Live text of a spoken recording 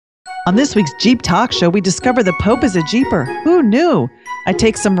On this week's Jeep Talk Show, we discover the Pope is a Jeeper. Who knew? I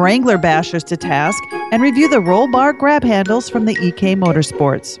take some Wrangler bashers to task and review the roll bar grab handles from the EK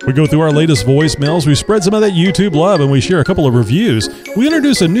Motorsports. We go through our latest voicemails, we spread some of that YouTube love, and we share a couple of reviews. We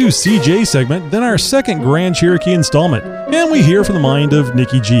introduce a new CJ segment, then our second Grand Cherokee installment, and we hear from the mind of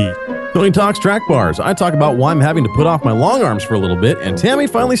Nikki G. Tony talks track bars. I talk about why I'm having to put off my long arms for a little bit, and Tammy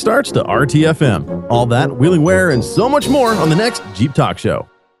finally starts to RTFM. All that, wheeling wear, and so much more on the next Jeep Talk Show.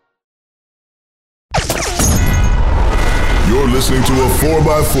 You're listening to a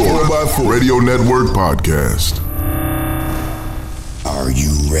 4x4 Radio Network podcast. Are you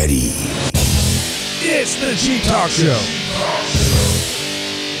ready? It's the Jeep Talk Show.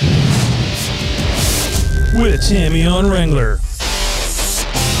 With Tammy on Wrangler,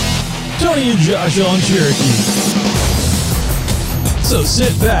 Tony and Josh on Cherokee. So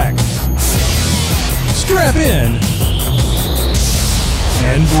sit back, strap in,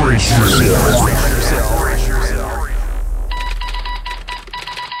 and brace yourself.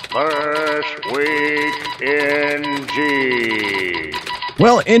 First week in Jeep.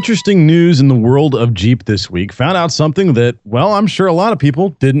 Well, interesting news in the world of Jeep this week. Found out something that, well, I'm sure a lot of people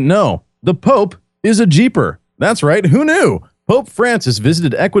didn't know. The Pope is a Jeeper. That's right. Who knew? Pope Francis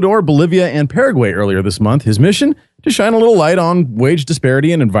visited Ecuador, Bolivia, and Paraguay earlier this month. His mission? To shine a little light on wage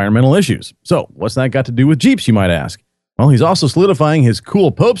disparity and environmental issues. So, what's that got to do with Jeeps, you might ask? Well, he's also solidifying his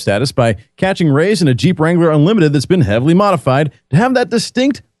cool Pope status by catching rays in a Jeep Wrangler Unlimited that's been heavily modified to have that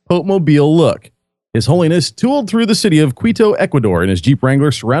distinct Pope-mobile look. His Holiness tooled through the city of Quito, Ecuador in his Jeep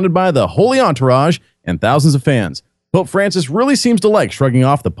Wrangler surrounded by the holy entourage and thousands of fans. Pope Francis really seems to like shrugging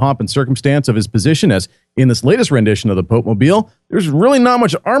off the pomp and circumstance of his position, as in this latest rendition of the Pope-mobile, there's really not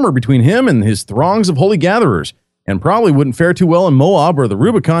much armor between him and his throngs of holy gatherers, and probably wouldn't fare too well in Moab or the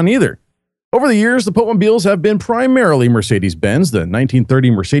Rubicon either. Over the years, the Pope-mobiles have been primarily Mercedes-Benz. The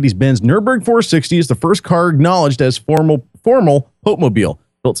 1930 Mercedes-Benz Nürburgring 460 is the first car acknowledged as formal Pope-mobile,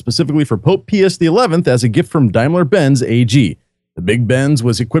 built specifically for Pope Pius XI as a gift from Daimler-Benz AG. The Big Benz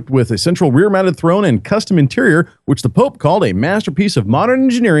was equipped with a central rear-mounted throne and custom interior, which the Pope called a masterpiece of modern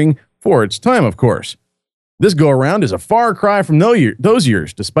engineering for its time, of course. This go-around is a far cry from those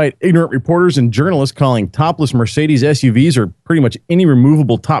years, despite ignorant reporters and journalists calling topless Mercedes SUVs or pretty much any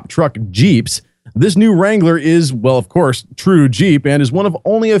removable top truck Jeeps. This new Wrangler is, well, of course, true Jeep and is one of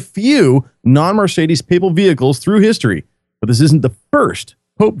only a few non-Mercedes papal vehicles through history. But this isn't the first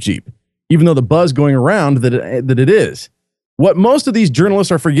Pope Jeep, even though the buzz going around that it is. What most of these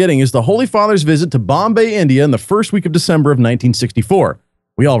journalists are forgetting is the Holy Father's visit to Bombay, India in the first week of December of 1964.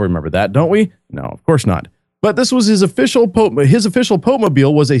 We all remember that, don't we? No, of course not. But this was his official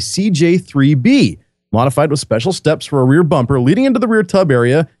Pope-mobile was a CJ3B, modified with special steps for a rear bumper leading into the rear tub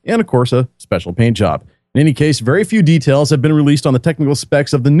area and, of course, a special paint job. In any case, very few details have been released on the technical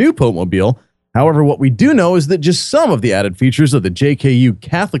specs of the new Pope-mobile. However, what we do know is that just some of the added features of the JKU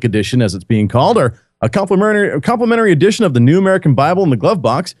Catholic Edition, as it's being called, are a complimentary edition of the New American Bible in the glove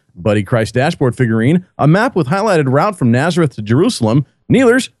box, Buddy Christ dashboard figurine, a map with highlighted route from Nazareth to Jerusalem,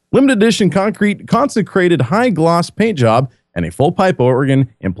 kneelers, limited edition concrete consecrated high-gloss paint job, and a full pipe organ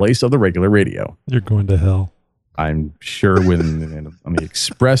in place of the regular radio. You're going to hell. I'm sure on the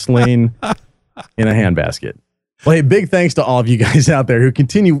express lane in a handbasket. Well, hey, big thanks to all of you guys out there who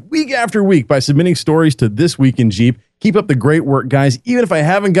continue week after week by submitting stories to This Week in Jeep. Keep up the great work, guys. Even if I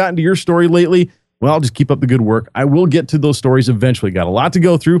haven't gotten to your story lately, well, just keep up the good work. I will get to those stories eventually. Got a lot to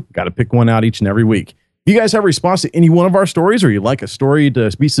go through. Got to pick one out each and every week. If you guys have a response to any one of our stories, or you'd like a story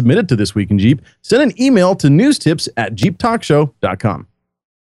to be submitted to This Week in Jeep, send an email to newstips@jeeptalkshow.com.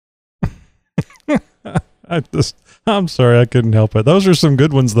 I'm sorry, I couldn't help it. Those are some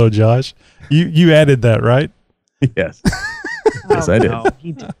good ones, though, Josh. You added that, right? Yes. Yes, I did. No,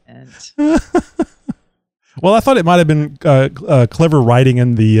 he didn't. Well, I thought it might have been clever writing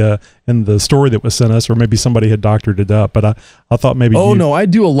in the story that was sent us, or maybe somebody had doctored it up. But I thought maybe. Oh no, I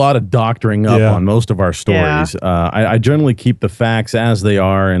do a lot of doctoring up on most of our stories. Yeah. I generally keep the facts as they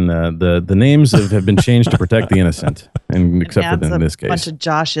are, and the names have been changed to protect the innocent, and except for in this case, a bunch of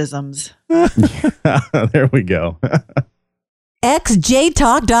Josh-isms. There we go.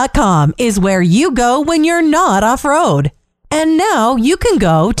 XJTalk.com is where you go when you're not off-road. And now you can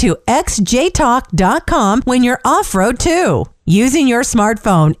go to XJTalk.com when you're off-road too. Using your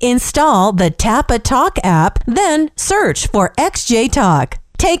smartphone, install the Tapa Talk app, then search for XJ Talk.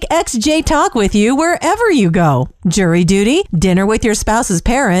 Take XJ Talk with you wherever you go. Jury duty, dinner with your spouse's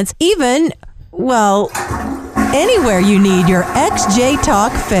parents, even, well, anywhere you need your XJ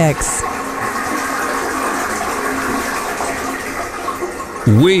Talk fix.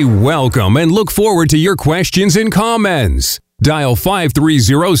 We welcome and look forward to your questions and comments. Dial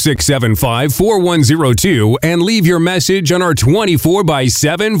 530-675-4102 and leave your message on our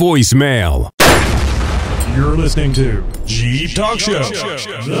 24/7 voicemail. You're listening to Jeep Talk Show,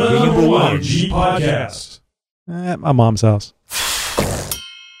 the number one Jeep podcast. At my mom's house.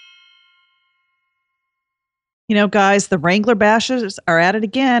 You know, guys, the Wrangler bashers are at it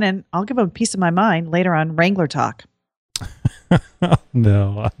again, and I'll give them a piece of my mind later on Wrangler Talk.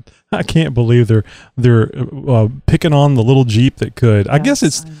 No, I can't believe they're picking on the little Jeep that could.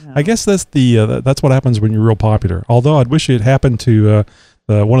 Yes, I guess that's that's what happens when you're real popular. Although I'd wish it happened to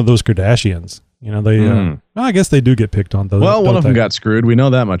one of those Kardashians. You know, they. Well, I guess they do get picked on. Those. Well, one of them got screwed. We know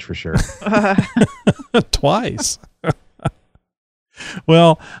that much for sure. Twice.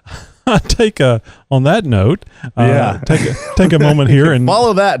 Well, on that note, take a moment here and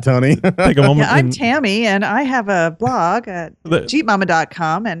follow that, Tony. Take a moment. Yeah, I'm Tammy, and I have a blog at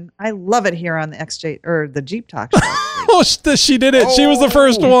jeepmama.com, and I love it here on the XJ or the Jeep Talk Show. Oh, she did it! She was the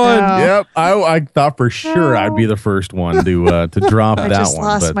first one. Yep, I thought for sure I'd be the first one to drop that one. I just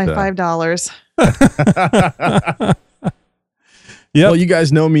lost my $5. Yep. Well, you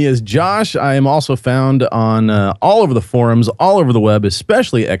guys know me as Josh. I am also found on all over the forums, all over the web,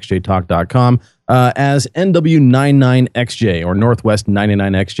 especially xjtalk.com, as NW99XJ or Northwest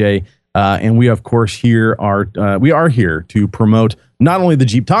 99XJ. And we, of course, we are here to promote not only the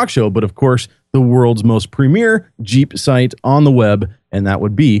Jeep Talk Show, but, of course, the world's most premier Jeep site on the web, and that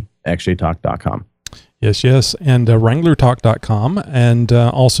would be xjtalk.com. Yes, and WranglerTalk.com, and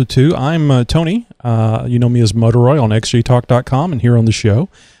also too, I'm Tony. You know me as Motorroy on XJTalk.com and here on the show.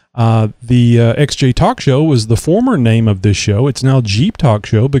 The XJ Talk Show was the former name of this show. It's now Jeep Talk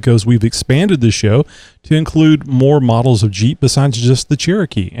Show because we've expanded the show to include more models of Jeep besides just the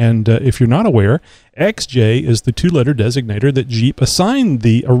Cherokee. And if you're not aware, XJ is the two-letter designator that Jeep assigned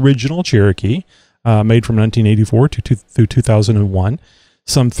the original Cherokee, made from 1984 through 2001.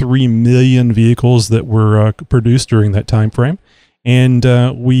 Some 3 million vehicles that were produced during that time frame. And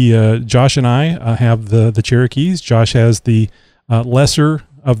Josh and I have the Cherokees. Josh has the lesser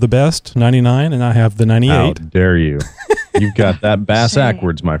of the best, 99, and I have the 98. How dare you? You've got that bass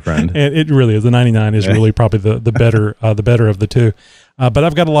backwards, my friend. And it really is. The 99 is really probably the better of the two. But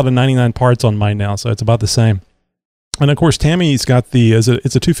I've got a lot of 99 parts on mine now, so it's about the same. And of course, Tammy's got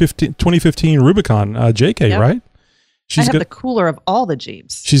it's a 2015 Rubicon JK, Yep. right? I have the cooler of all the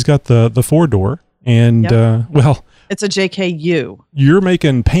Jeeps. She's got the 4-door, and well, it's a JKU. You're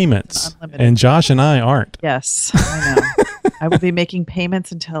making payments, Unlimited. and Josh and I aren't. Yes, I know. I will be making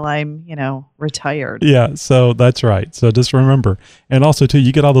payments until I'm, retired. Yeah, so that's right. So just remember, and also too,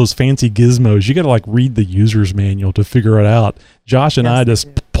 you get all those fancy gizmos. You got to like read the user's manual to figure it out. Josh and I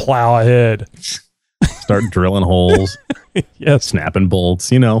just plow ahead, start drilling holes, snapping bolts,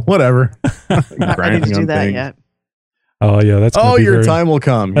 whatever. I need to do that yet. Oh yeah, that's your time will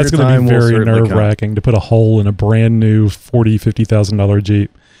come. That's going to be very nerve-wracking to put a hole in a brand new $40,000-$50,000 Jeep.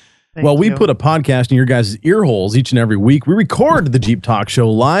 We put a podcast in your guys' ear holes each and every week. We record the Jeep Talk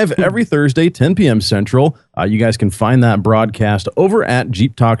Show live every Thursday, 10 p.m. Central. You guys can find that broadcast over at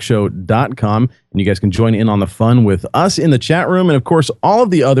jeeptalkshow.com, and you guys can join in on the fun with us in the chat room, and of course, all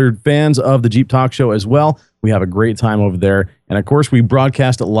of the other fans of the Jeep Talk Show as well. We have a great time over there, and of course, we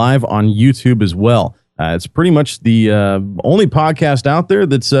broadcast it live on YouTube as well. It's pretty much the only podcast out there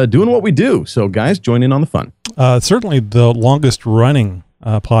that's doing what we do. So, guys, join in on the fun. Certainly the longest running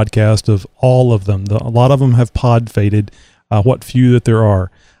podcast of all of them. A lot of them have pod faded, what few that there are.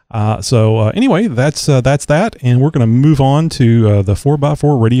 Anyway, that's that. And we're going to move on to the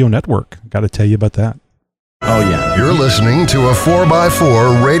 4x4 Radio Network. Got to tell you about that. Oh, yeah. You're listening to a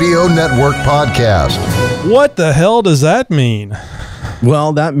 4x4 Radio Network podcast. What the hell does that mean?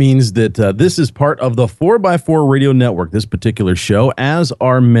 Well, that means that this is part of the 4x4 Radio Network, this particular show, as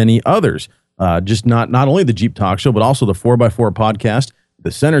are many others. Just not only the Jeep Talk Show, but also the 4x4 podcast,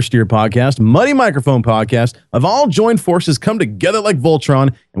 the Center Steer podcast, Muddy Microphone podcast, have all joined forces, come together like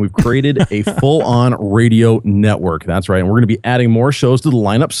Voltron, and we've created a full-on radio network. That's right, and we're going to be adding more shows to the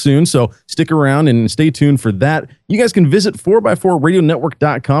lineup soon, so stick around and stay tuned for that. You guys can visit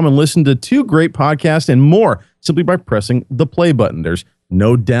 4x4radionetwork.com and listen to 2 great podcasts and more simply by pressing the play button. There's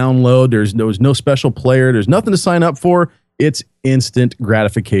no download, there's no special player, there's nothing to sign up for. It's instant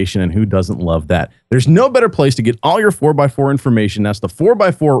gratification, and who doesn't love that? There's no better place to get all your 4x4 information. That's the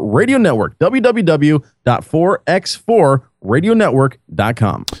 4x4 Radio Network,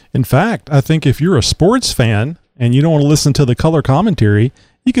 www.4x4radionetwork.com. In fact, I think if you're a sports fan and you don't want to listen to the color commentary,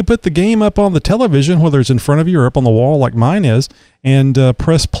 you could put the game up on the television, whether it's in front of you or up on the wall like mine is, and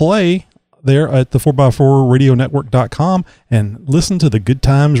press play there at the 4x4radionetwork.com and listen to the good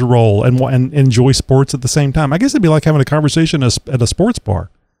times roll and enjoy sports at the same time. I guess it'd be like having a conversation at a sports bar.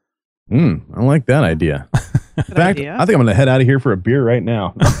 I like that idea. In fact, I think I'm going to head out of here for a beer right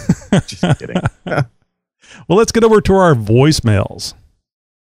now. Just kidding. Well, let's get over to our voicemails.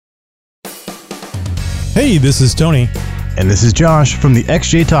 Hey, this is Tony. And this is Josh from the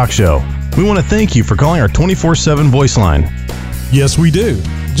XJ Talk Show. We want to thank you for calling our 24/7 voice line. Yes, we do.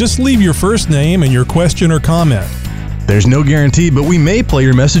 Just leave your first name and your question or comment. There's no guarantee, but we may play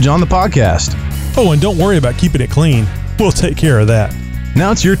your message on the podcast. Oh, and don't worry about keeping it clean. We'll take care of that.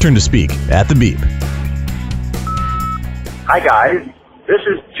 Now it's your turn to speak at the beep. Hi, guys. This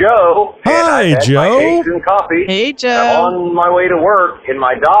is Joe. Hi, and I've had Joe. My eggs and coffee. Hey, Joe. I'm on my way to work in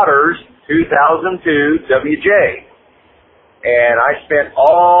my daughter's 2002 WJ. And I spent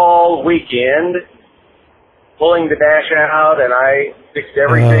all weekend pulling the dash out, and I fixed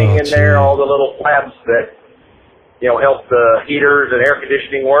everything in there, all the little flaps that, help the heaters and air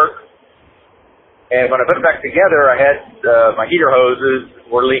conditioning work. And when I put it back together, I had my heater hoses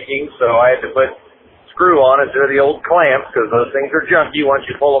were leaking, so I had to put screw on instead of the old clamps, because those things are junky once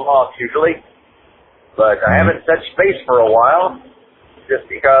you pull them off usually. But I haven't touched space for a while, just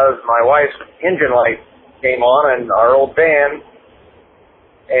because my wife's engine light came on in our old van,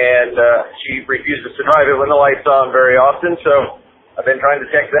 and she refuses to drive it when the light's on very often, so I've been trying to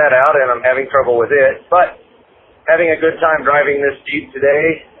check that out, and I'm having trouble with it. But having a good time driving this Jeep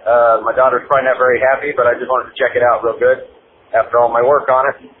today. My daughter's probably not very happy, but I just wanted to check it out real good after all my work on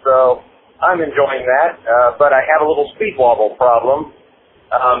it. So I'm enjoying that, but I have a little speed wobble problem.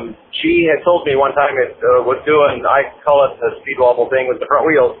 She had told me one time it was doing, I call it the speed wobble thing with the front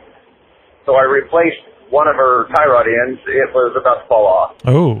wheels. So I replaced one of her tie rod ends. It was about to fall off.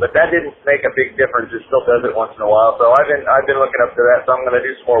 Oh. But that didn't make a big difference. It still does it once in a while. So I've been looking up to that, so I'm going to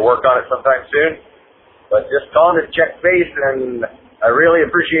do some more work on it sometime soon. But just calling to check base, and I really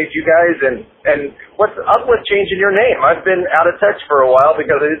appreciate you guys. And what's up with changing your name? I've been out of touch for a while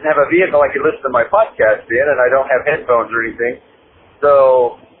because I didn't have a vehicle I could listen to my podcast in, and I don't have headphones or anything.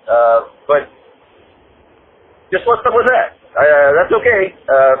 So, but just what's up with that? That's okay,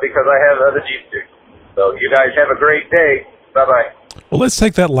 because I have other Jeeps too. So you guys have a great day. Bye-bye. Well, let's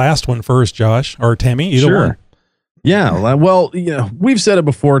take that last one first, Josh, or Tammy, either one. Yeah, well, we've said it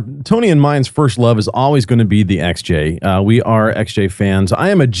before. Tony and mine's first love is always going to be the XJ. We are XJ fans. I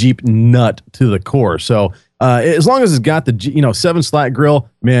am a Jeep nut to the core. So as long as it's got the 7 slat grill,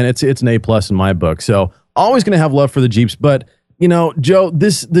 man, it's an A+ in my book. So always going to have love for the Jeeps. But Joe,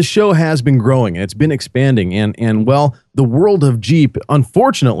 the show has been growing and it's been expanding, and well, the world of Jeep,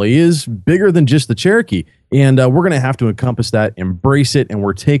 unfortunately, is bigger than just the Cherokee, and we're going to have to encompass that, embrace it, and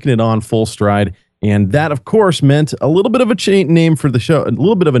we're taking it on full stride. And that, of course, meant a little bit of a name for the show, a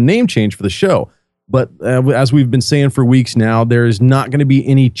little bit of a name change for the show. But as we've been saying for weeks now, there is not going to be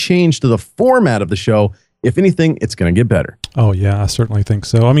any change to the format of the show. If anything, it's going to get better. Oh, yeah, I certainly think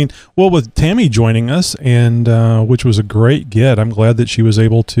so. I mean, well, with Tammy joining us, and which was a great get, I'm glad that she was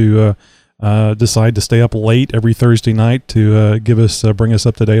able to decide to stay up late every Thursday night to bring us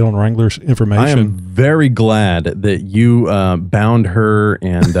up to date on Wrangler's information. I am very glad that you bound her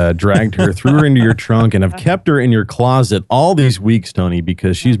and dragged her, threw her into your trunk, and have kept her in your closet all these weeks, Tony,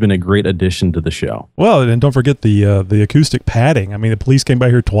 because she's been a great addition to the show. Well, and don't forget the acoustic padding. I mean, the police came by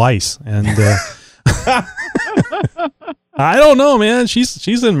here twice, and I don't know, man.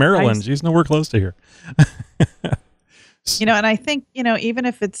 She's in Maryland. She's nowhere close to here. And I think, even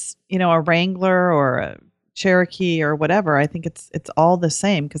if it's, a Wrangler or a Cherokee or whatever, I think it's all the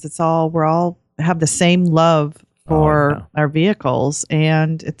same, because we're all have the same love for our vehicles,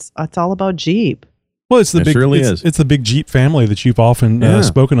 and it's all about Jeep. Well, it's the big Jeep family that you've often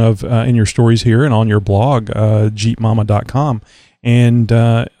spoken of in your stories here and on your blog, jeepmama.com. And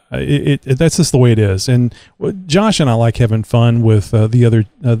that's just the way it is. And Josh and I like having fun with the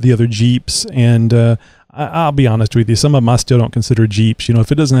other Jeeps, and I'll be honest with you, some of them I still don't consider Jeeps.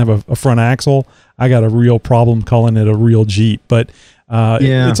 If it doesn't have a front axle, I got a real problem calling it a real Jeep. But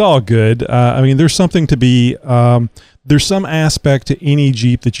it's all good. I mean, there's something to be there's some aspect to any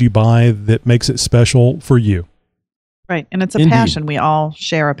Jeep that you buy that makes it special for you. Right, and it's a passion. We all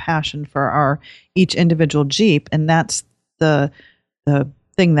share a passion for each individual Jeep, and that's the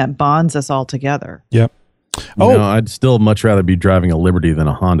thing that bonds us all together. Yep. I'd still much rather be driving a Liberty than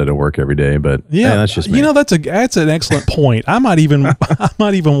a Honda to work every day, but that's just me. That's an excellent point. I might even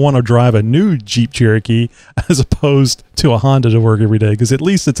want to drive a new Jeep Cherokee as opposed to a Honda to work every day, because at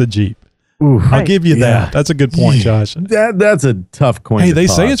least it's a Jeep. Ooh, I'll give you that. That's a good point, Josh. That's a tough coin. Hey, they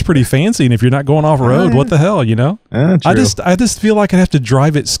say it's pretty fancy, and if you're not going off road, what the hell, you know? True. I just feel like I'd have to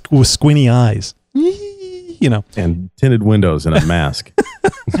drive it with squinty eyes, you know, and tinted windows and a mask.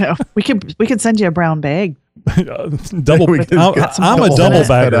 We could send you a brown bag. Double. I'm a double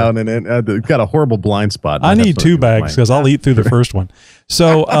bagger. Out in it. It's got a horrible blind spot. I need 2 bags because I'll eat through the first one.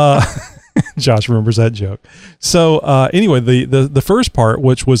 So, Josh remembers that joke. So, anyway, the first part,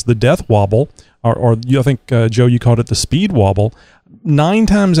 which was the death wobble, or I think, Joe, you called it the speed wobble. 9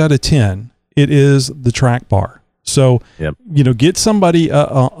 times out of 10, it is the track bar. So, you know, get somebody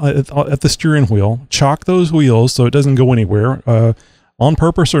at the steering wheel, chalk those wheels so it doesn't go anywhere, on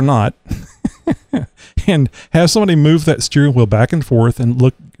purpose or not, and have somebody move that steering wheel back and forth and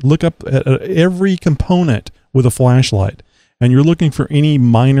look up at every component with a flashlight. And you're looking for any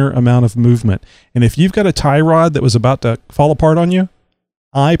minor amount of movement. And if you've got a tie rod that was about to fall apart on you,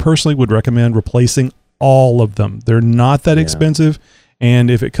 I personally would recommend replacing all of them. They're not that expensive.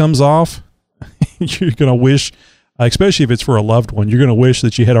 And if it comes off, you're going to wish, especially if it's for a loved one, you're going to wish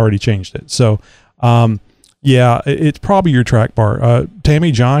that you had already changed it. So, it's probably your track bar.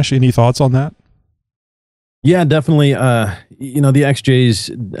 Tammy, Josh, any thoughts on that? Yeah, definitely. You know, the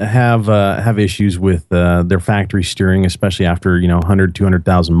XJs have issues with their factory steering, especially after 100,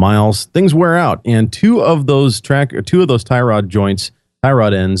 200,000 miles. Things wear out, and two of those tie rod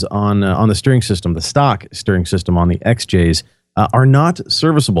ends on the steering system, the stock steering system on the XJs, are not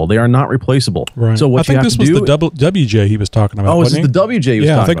serviceable. They are not replaceable. Right. So I think this was the WJ he was talking about. Oh, is it the WJ he was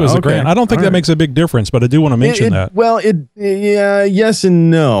talking about? I think it was the Grand. I don't think that makes a big difference, but I do want to mention that. Well, yes and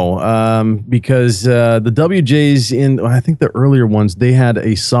no, because the WJs I think the earlier ones, they had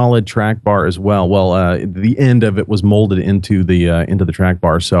a solid track bar as well. Well, the end of it was molded into the track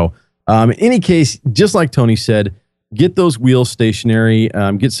bar. So, in any case, just like Tony said, get those wheels stationary.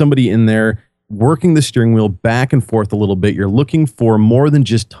 Get somebody in there working the steering wheel back and forth a little bit. You're looking for more than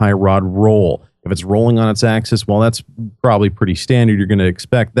just tie rod roll. If it's rolling on its axis, well, that's probably pretty standard. You're going to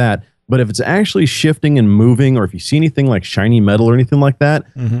expect that. But if it's actually shifting and moving, or if you see anything like shiny metal or anything like that,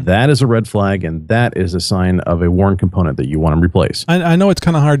 that is a red flag, and that is a sign of a worn component that you want to replace. I know it's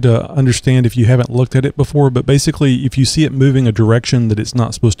kind of hard to understand if you haven't looked at it before, but basically, if you see it moving a direction that it's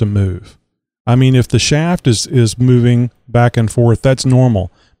not supposed to move. I mean, if the shaft is moving back and forth, that's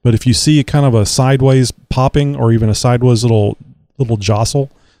normal. But if you see kind of a sideways popping or even a sideways little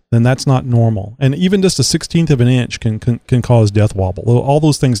jostle, then that's not normal. And even just a 1/16 of an inch can cause death wobble. All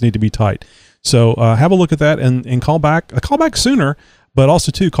those things need to be tight. So have a look at that and call back sooner, but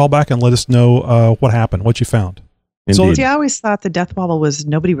also too, call back and let us know what happened, what you found. Indeed. So I always thought the death wobble was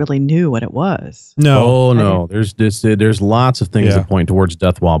nobody really knew what it was. No. Oh no. There's lots of things that point towards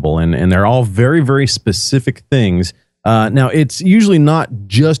death wobble, and they're all very, very specific things. Now it's usually not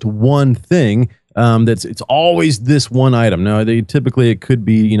just one thing. It's always this one item. Now typically it could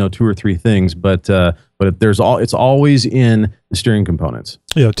be 2 or 3 things, but it's always in the steering components.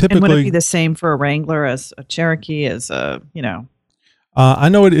 Yeah, typically. And would it be the same for a Wrangler as a Cherokee as a I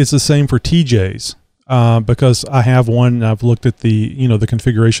know it is the same for TJs because I have one. And I've looked at the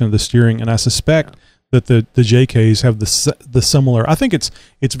configuration of the steering, and I suspect that the JKs have the similar. I think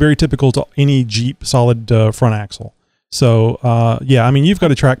it's very typical to any Jeep solid front axle. So, I mean, you've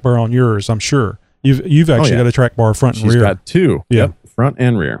got a track bar on yours, I'm sure. You've actually got a track bar front and rear. She's got 2. Yeah. Yep, front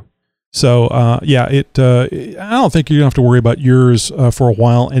and rear. So, I don't think you're going to have to worry about yours for a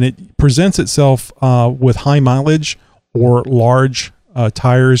while. And it presents itself with high mileage or large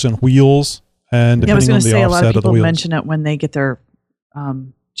tires and wheels. And I was going to say, a lot of people wheels. mention it when they get their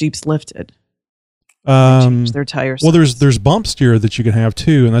Jeeps lifted. Change their tires. Well, there's bump steer that you can have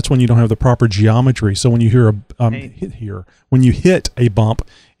too, and that's when you don't have the proper geometry. So when you hear when you hit a bump,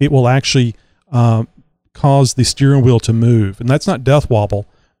 it will actually cause the steering wheel to move, and that's not death wobble,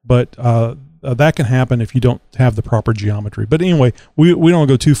 but that can happen if you don't have the proper geometry. But anyway, we don't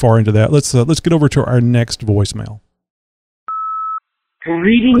go too far into that. Let's get over to our next voicemail.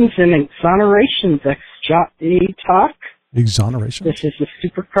 Greetings and exonerations, XJ Talk. Exoneration. This is the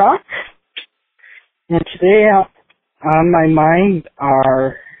Super Croc. And today on my mind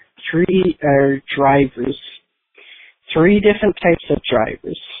are 3 drivers. 3 different types of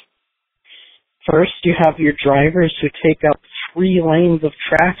drivers. First, you have your drivers who take up 3 lanes of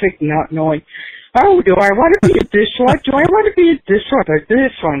traffic not knowing, oh, do I want to be at this one? Do I want to be at this one or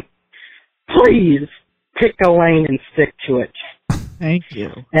this one? Please pick a lane and stick to it. Thank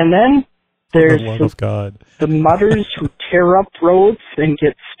you. And then there's the love of God. The mutters who tear up roads and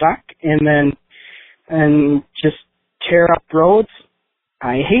get stuck and just tear up roads.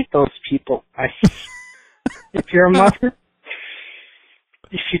 I hate those people. If you're a mutter,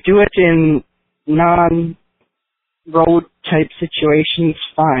 if you do it in non-road type situations,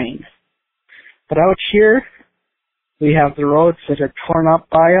 fine. But out here, we have the roads that are torn up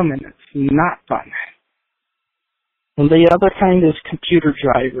by them, and it's not fun. And the other kind is computer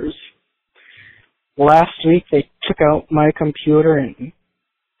drivers. Last week, they took out my computer, and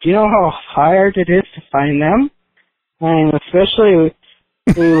do you know how hard it is to find them? I mean, especially with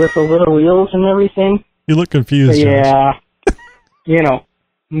the little wheels and everything. You look confused. Yeah. You know.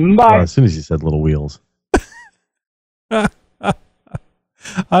 Well, as soon as he said little wheels. He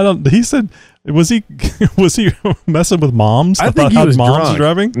said, was he messing with moms? I think he was moms drunk.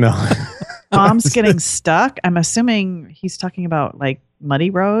 driving. No. Mom's getting stuck. I'm assuming he's talking about like muddy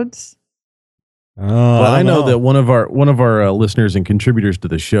roads. Well, I know that one of our listeners and contributors to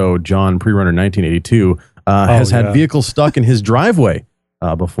the show, John Prerunner 1982, has had vehicles stuck in his driveway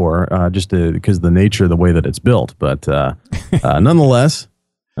before, just because of the nature of the way that it's built. But nonetheless,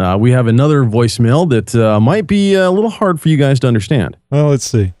 we have another voicemail that might be a little hard for you guys to understand. Well, let's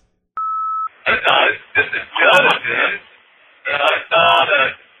see.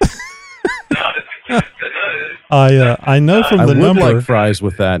 I know from the number. I would like fries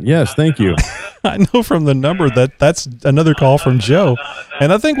with that. Yes, thank you. I know from the number that's another call from Joe.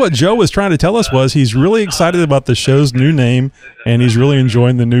 And I think what Joe was trying to tell us was he's really excited about the show's new name, and he's really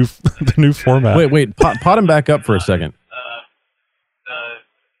enjoying the new format. Wait, pot him back up for a second.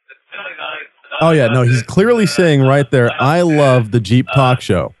 Oh yeah, no, he's clearly saying right there, I love the Jeep Talk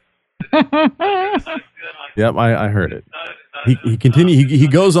Show. Yep, I heard it. He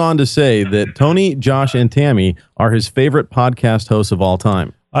goes on to say that Tony, Josh, and Tammy are his favorite podcast hosts of all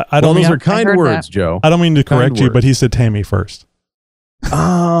time. Those are kind words, Joe. I don't mean to correct you, but he said Tammy first.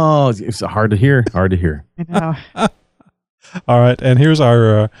 Oh, it's hard to hear. Hard to hear. I know. All right, and here's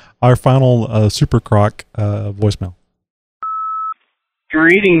our final Super Croc voicemail.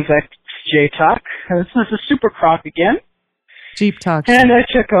 Greetings, XJ Talk. This is Super Croc again. Jeep Talk. And I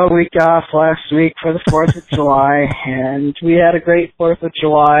took a week off last week for the 4th of July, and we had a great 4th of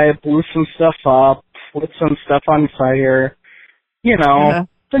July, blew some stuff up, lit some stuff on fire, you know,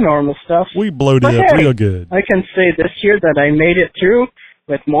 the normal stuff. We blowed it up real good. I can say this year that I made it through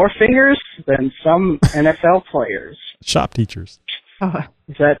with more fingers than some NFL players. Shop teachers.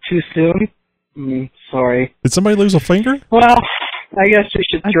 Is that too soon? Sorry. Did somebody lose a finger? Well, I guess we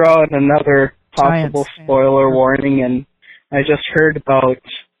should throw out another possible spoiler warning, and I just heard about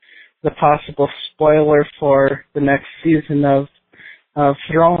the possible spoiler for the next season of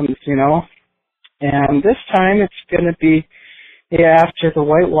Thrones, you know. And this time it's going to be after the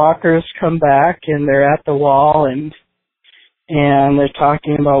White Walkers come back and they're at the wall and they're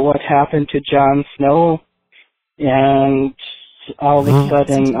talking about what happened to Jon Snow, and all of a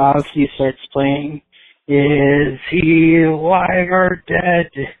sudden Ozzy starts playing, "Is he alive or dead?"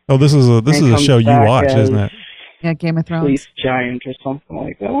 Oh, this is a show you watch, isn't it? Yeah, Game of Thrones. Police Giant or something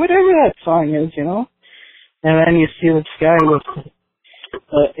like that. Whatever that song is, you know. And then you see this guy with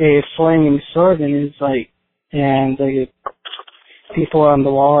a flaming sword, and he's like, and the people on the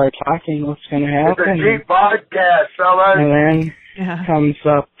wall are talking, what's going to happen? It's a Jeep podcast, fellas. And then comes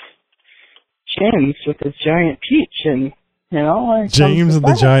up James with his giant peach, and you know, like James and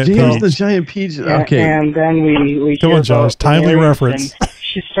the giant peach. James the giant peach. Okay. And then we come on, Josh. Timely reference.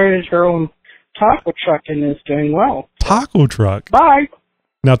 She started her own taco truck and is doing well. Taco truck. Bye.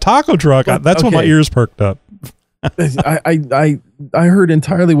 Now taco truck. That's when my ears perked up. I heard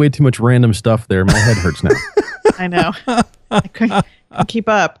entirely way too much random stuff there. My head hurts now. I know. I couldn't keep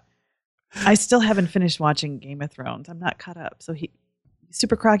up. I still haven't finished watching Game of Thrones. I'm not caught up. So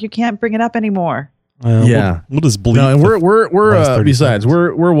Super Croc, you can't bring it up anymore. Yeah, we'll just bleep. No, and we're besides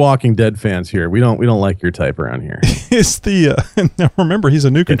we're Walking Dead fans here. We don't like your type around here. It's the now remember he's a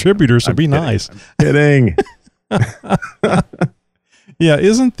new contributor, so be nice. I'm kidding. Yeah,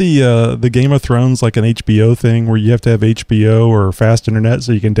 isn't the Game of Thrones like an HBO thing where you have to have HBO or fast internet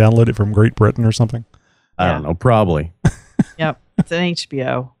so you can download it from Great Britain or something? I don't know, probably. Yep, it's an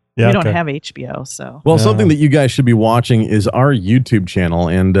HBO. Yeah, we don't have HBO, so. Well, something that you guys should be watching is our YouTube channel,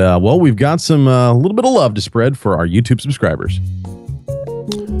 and we've got some a little bit of love to spread for our YouTube subscribers.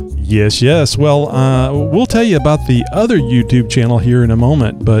 Yes. Well, we'll tell you about the other YouTube channel here in a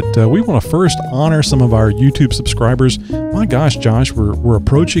moment, but we want to first honor some of our YouTube subscribers. My gosh, Josh, we're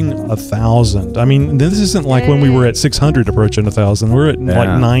approaching 1,000. I mean, this isn't like when we were at 600 approaching 1,000. We're at like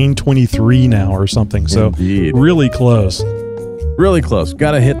 923 now or something. So really close. Really close.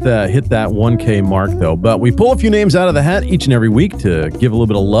 Got to hit that 1K mark, though. But we pull a few names out of the hat each and every week to give a little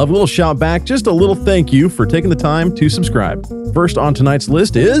bit of love, a little shout back, just a little thank you for taking the time to subscribe. First on tonight's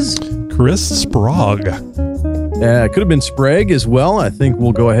list is Chris Sprague. Could have been Sprague as well. I think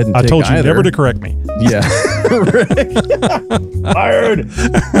we'll go ahead and I take told you either. never to correct me. Yeah. Fired.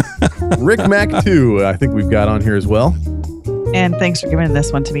 Rick Mac 2, I think we've got on here as well. And thanks for giving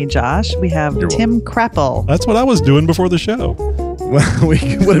this one to me, Josh. We have Tim Crapple. That's what I was doing before the show. Well,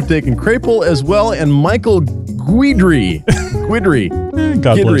 we would have taken Crapel as well, and Michael Guidry.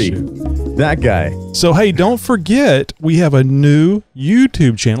 God bless you. That guy. So, hey, don't forget, we have a new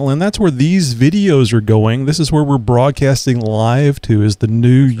YouTube channel, and that's where these videos are going. This is where we're broadcasting live to, is the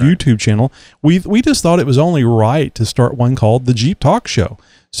new YouTube channel. We just thought it was only right to start one called The Jeep Talk Show.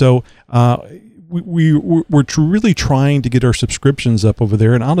 So, we're really trying to get our subscriptions up over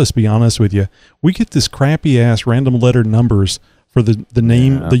there, and I'll just be honest with you. We get this crappy-ass random letter numbers for the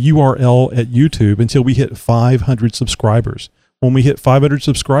name, the URL at YouTube until we hit 500 subscribers. When we hit 500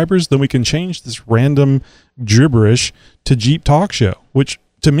 subscribers, then we can change this random gibberish to Jeep Talk Show, which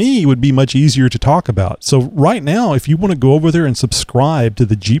to me would be much easier to talk about. So right now, if you want to go over there and subscribe to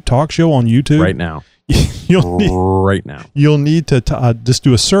the Jeep Talk Show on YouTube right now, you'll need to just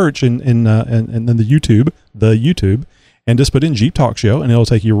do a search in the YouTube, and just put in Jeep Talk Show, and it'll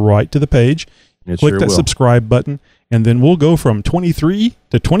take you right to the page. Click that subscribe button, and then we'll go from 23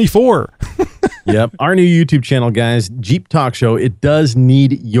 to 24. Yep. Our new YouTube channel, guys, Jeep Talk Show, it does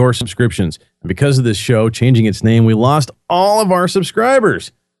need your subscriptions. And because of this show changing its name, we lost all of our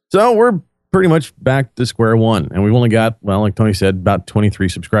subscribers. So we're pretty much back to square one. And we've only got, well, like Tony said, about 23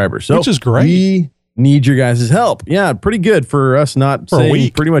 subscribers. So which is great. We need your guys' help. Yeah, pretty good for us not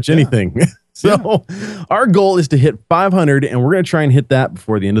saying pretty much anything. So our goal is to hit 500, and we're going to try and hit that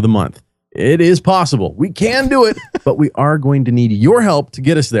before the end of the month. It is possible. We can do it, but we are going to need your help to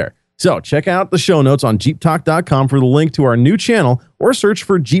get us there. So check out the show notes on jeeptalk.com for the link to our new channel, or search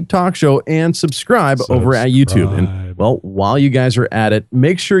for Jeep Talk Show and subscribe over at YouTube. And well, while you guys are at it,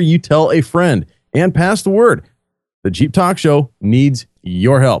 make sure you tell a friend and pass the word. The Jeep Talk Show needs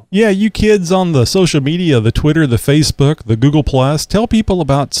your help. Yeah, you kids on the social media, the Twitter, the Facebook, the Google Plus, tell people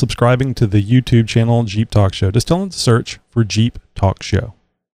about subscribing to the YouTube channel Jeep Talk Show. Just tell them to search for Jeep Talk Show.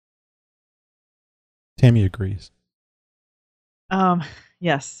 Tammy agrees.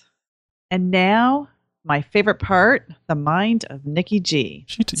 Yes. And now, my favorite part, the mind of Nikki G.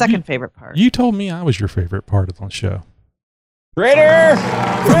 Second favorite part. You told me I was your favorite part of the show. Trader!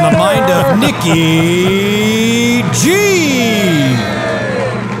 From the mind of Nikki G.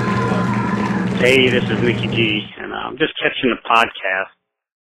 Hey, this is Nikki G, and I'm just catching the podcast.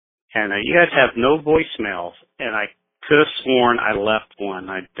 And you guys have no voicemails, and I could have sworn I left one.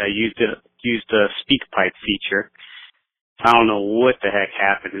 I used the SpeakPipe feature. I don't know what the heck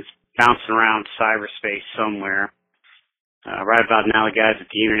happened. It's bouncing around cyberspace somewhere. Right about now, the guys at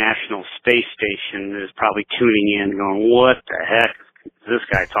the International Space Station is probably tuning in going, what the heck is this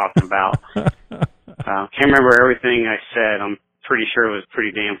guy talking about? Can't remember everything I said. I'm pretty sure it was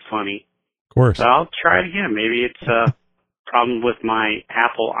pretty damn funny. Of course. So I'll try it again. Maybe it's a problem with my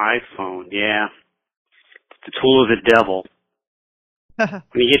Apple iPhone. Yeah. It's the tool of the devil.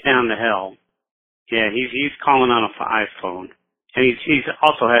 When you get down to hell. Yeah, he's calling on an iPhone. And he's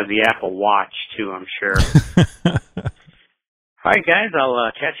also has the Apple Watch, too, I'm sure. All right, guys,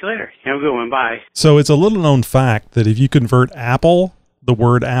 I'll catch you later. Have a good one. Bye. So it's a little known fact that if you convert Apple, the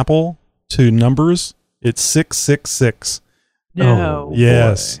word Apple, to numbers, it's 666. No. Oh,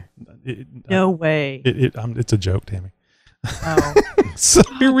 yes. No way. It's a joke, Tammy. Oh. So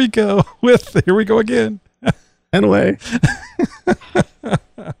here we go again. Anyway.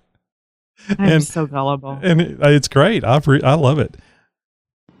 I'm so gullible. And it's great. I love it.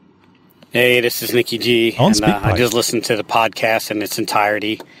 Hey, this is Nikki G. And I just listened to the podcast in its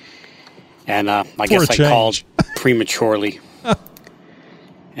entirety. And I guess I called prematurely.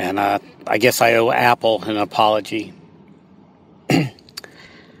 And I guess I owe Apple an apology.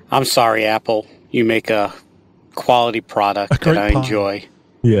 I'm sorry, Apple. You make a quality product that I enjoy.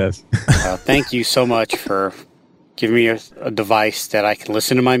 Yes. Thank you so much for giving me a device that I can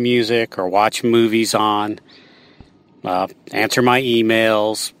listen to my music or watch movies on, answer my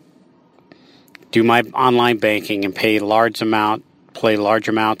emails, do my online banking, and play large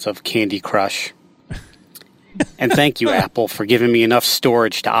amounts of Candy Crush. And thank you, Apple, for giving me enough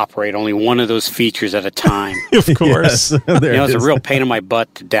storage to operate only one of those features at a time. Of course. Yes, it's a real pain in my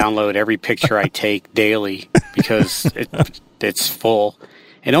butt to download every picture I take daily because it's full.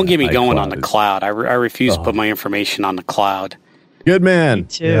 And don't get me going on the cloud. I refuse to put my information on the cloud. Good man. Me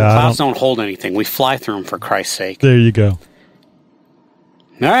too. Yeah, Clouds don't hold anything. We fly through them, for Christ's sake. There you go.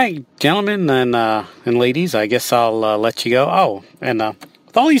 All right, gentlemen and ladies, I guess I'll let you go. Oh, and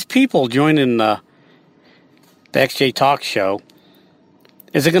with all these people joining the XJ Talk Show,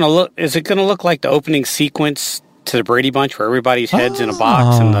 is it gonna look like the opening sequence to the Brady Bunch where everybody's head's in a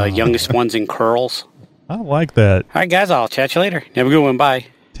box and the youngest one's in curls. I like that. All right, guys, I'll chat you later. Have a good one. Bye.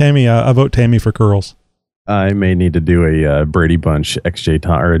 Tammy, I vote Tammy for curls. I may need to do a Brady Bunch XJ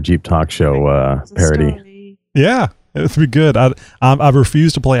Talk or a Jeep Talk Show parody. Yeah, it would be good. I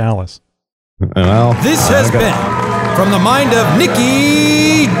refuse to play Alice. Well, this has been from the mind of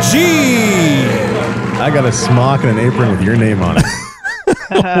Nikki G. I got a smock and an apron with your name on it.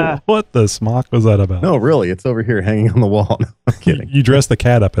 What the smock was that about? No, really, it's over here hanging on the wall. No, I'm kidding. You dress the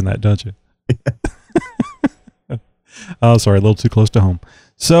cat up in that, don't you? Oh, sorry, a little too close to home.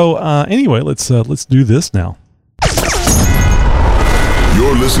 So anyway, let's do this now.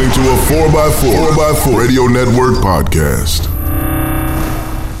 You're listening to a 4x4 Radio Network podcast.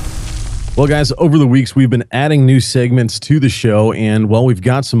 Well, guys, over the weeks, we've been adding new segments to the show, and, well, we've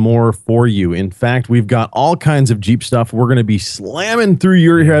got some more for you. In fact, we've got all kinds of Jeep stuff. We're going to be slamming through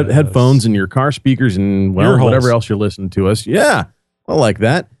your headphones and your car speakers and, well, whatever else you're listening to us. Yeah, I like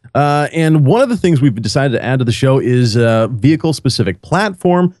that. And one of the things we've decided to add to the show is vehicle-specific,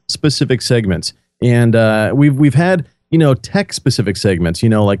 platform-specific segments. And we've had, tech-specific segments,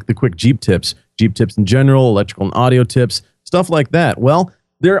 like the quick Jeep tips in general, electrical and audio tips, stuff like that. Well,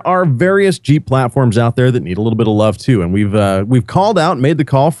 there are various Jeep platforms out there that need a little bit of love too, and we've called out, made the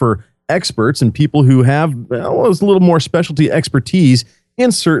call for experts and people who have a little more specialty expertise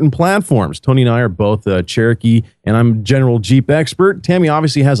in certain platforms. Tony and I are both Cherokee, and I'm general Jeep expert. Tammy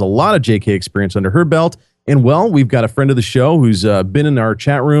obviously has a lot of JK experience under her belt, and well, we've got a friend of the show who's been in our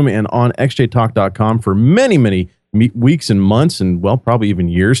chat room and on xjtalk.com for many, many weeks and months, and well, probably even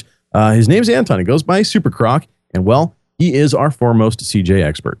years. His name's Anton. He goes by Super Croc, and well, he is our foremost CJ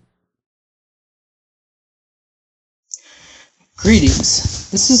expert. Greetings.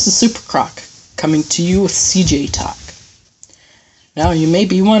 This is the Super Croc coming to you with CJ Talk. Now you may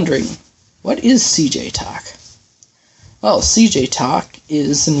be wondering, what is CJ Talk? Well, CJ Talk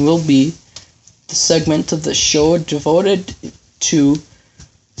is and will be the segment of the show devoted to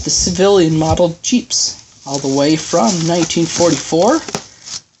the civilian model Jeeps, all the way from 1944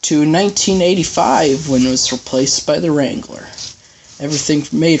 to 1985 when it was replaced by the Wrangler. Everything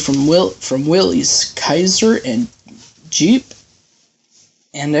made from Willys, Kaiser, and Jeep,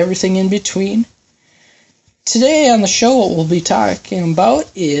 and everything in between. Today on the show, what we'll be talking about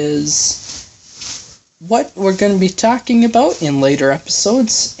is what we're going to be talking about in later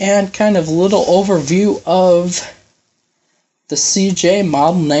episodes, and kind of a little overview of the CJ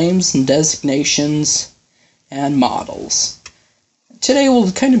model names and designations and models. Today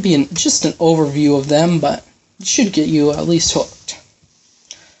will kind of be just an overview of them, but it should get you at least hooked.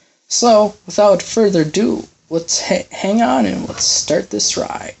 So, without further ado, let's hang on and let's start this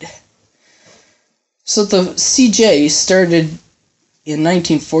ride. So the CJ started in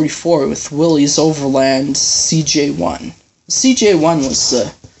 1944 with Willys Overland CJ1. The CJ1 was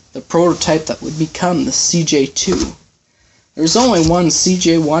the prototype that would become the CJ2. There's only one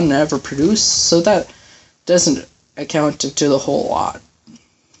CJ1 ever produced, so that doesn't account to the whole lot.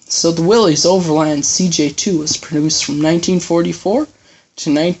 So the Willys Overland CJ2 was produced from 1944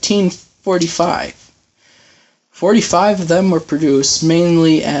 to 1945. 45 of them were produced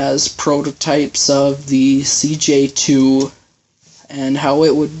mainly as prototypes of the CJ2 and how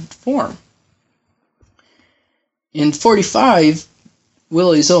it would form. In 45,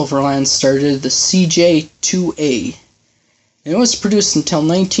 Willys Overland started the CJ2A. It was produced until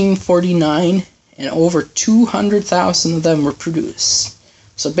 1949, and over 200,000 of them were produced.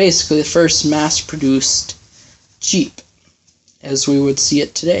 So basically the first mass-produced Jeep, as we would see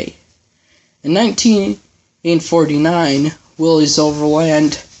it today. In 1949, Willys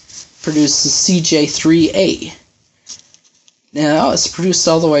Overland produced the CJ3A. Now it's produced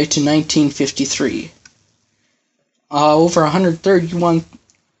all the way to 1953. Over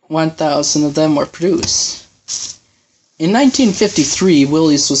 131,000 of them were produced. In 1953,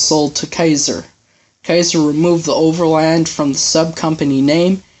 Willys was sold to Kaiser. Kaiser removed the Overland from the sub-company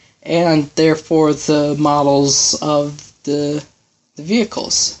name and therefore the models of the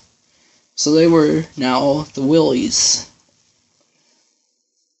vehicles. So they were now the Willys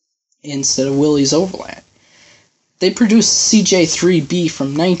instead of Willys Overland. They produced CJ3B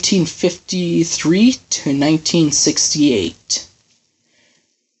from 1953 to 1968.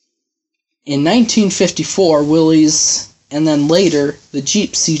 In 1954, Willys, and then later, the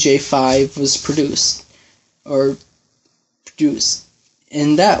Jeep CJ5 was produced.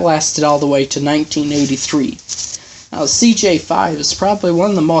 And that lasted all the way to 1983. Now, the CJ5 is probably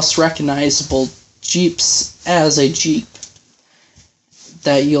one of the most recognizable Jeeps as a Jeep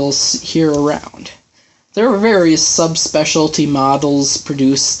that you'll hear around. There were various subspecialty models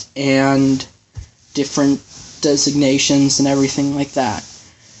produced and different designations and everything like that.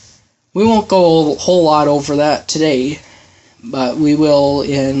 We won't go a whole lot over that today, but we will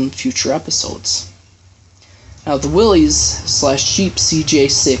in future episodes. Now, the Willys/Jeep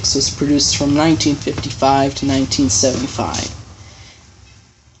CJ6 was produced from 1955 to 1975.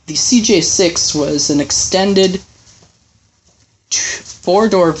 The CJ6 was an extended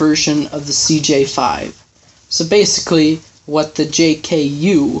 4-door version of the CJ5. So basically, what the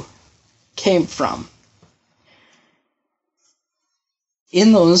JKU came from.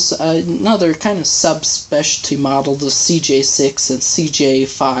 In those, another kind of subspecialty model, the CJ6 and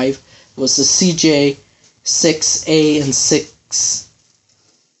CJ5, was the CJ6A and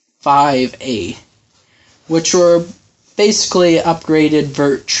 65A, which were basically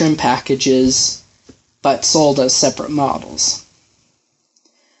upgraded trim packages, but sold as separate models.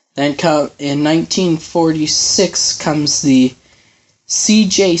 Then in 1946 comes the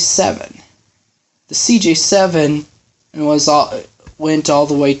CJ7. The CJ7 went all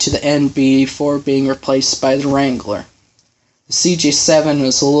the way to the end before being replaced by the Wrangler. The CJ7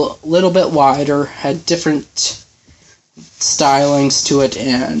 was a little bit wider, had different stylings to it,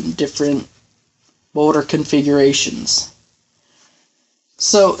 and different motor configurations.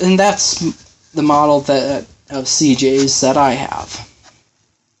 So, and that's the model of CJs that I have.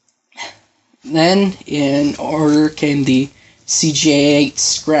 Then, in order came the CJ8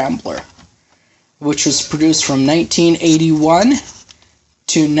 Scrambler, which was produced from 1981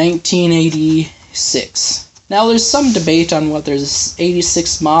 to 1986. Now, there's some debate on whether this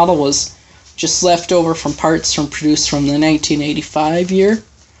 86 model was just left over from parts produced from the 1985 year,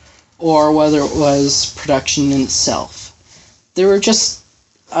 or whether it was production in itself. There were just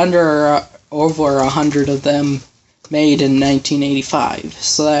over 100 of them made in 1985,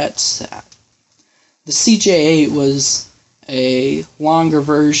 so that's that. The CJ8 was a longer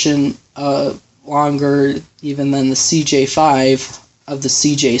version, longer even than the CJ5 of the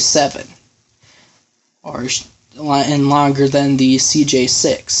CJ7, and longer than the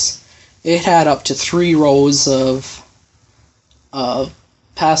CJ6. It had up to 3 rows of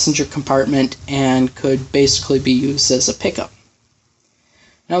passenger compartment and could basically be used as a pickup.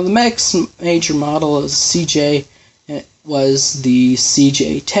 Now, the next major model of CJ was the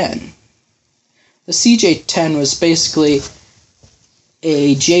CJ10. The CJ10 was basically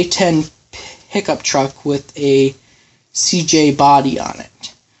a J10 pickup truck with a CJ body on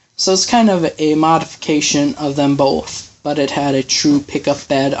it. So it's kind of a modification of them both, but it had a true pickup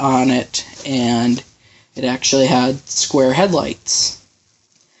bed on it, and it actually had square headlights.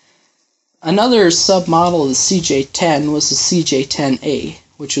 Another submodel of the CJ10 was the CJ10A,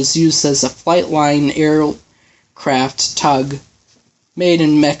 which was used as a Flightline aircraft tug made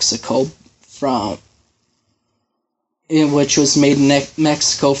in Mexico which was made in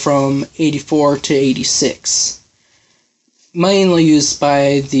Mexico from 84 to 86. Mainly used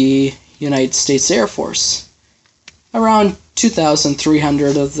by the United States Air Force. Around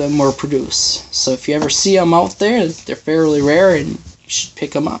 2,300 of them were produced. So if you ever see them out there, they're fairly rare and you should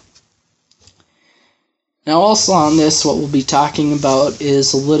pick them up. Now, also on this, what we'll be talking about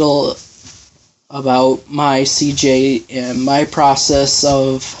is a little about my CJ and my process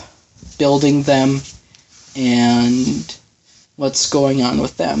of building them and what's going on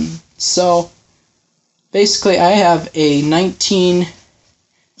with them. So, basically, I have a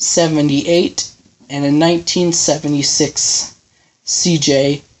 1978 and a 1976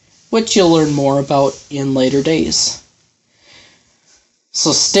 CJ, which you'll learn more about in later days.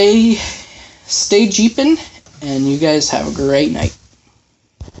 So stay Jeepin', and you guys have a great night.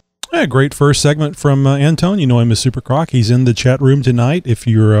 Yeah, great first segment from Antone. You know him as Super Croc. He's in the chat room tonight if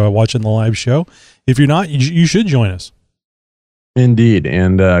you're watching the live show. If you're not, you should join us. Indeed,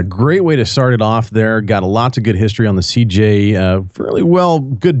 and great way to start it off there. Got lots of good history on the CJ. Fairly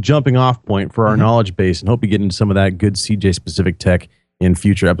good jumping off point for our knowledge base, and hope you get into some of that good CJ-specific tech in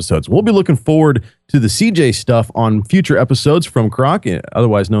future episodes. We'll be looking forward to the CJ stuff on future episodes from Croc,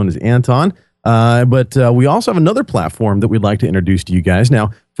 otherwise known as Anton. But we also have another platform that we'd like to introduce to you guys.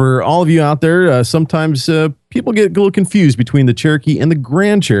 Now, for all of you out there, sometimes people get a little confused between the Cherokee and the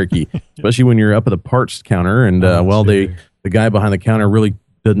Grand Cherokee, especially when you're up at the parts counter and, the guy behind the counter really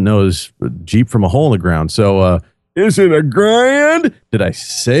doesn't know his Jeep from a hole in the ground. So, is it a Grand? Did I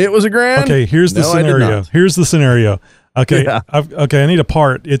say it was a Grand? Okay, here's the scenario. Here's the scenario. Okay, yeah. I need a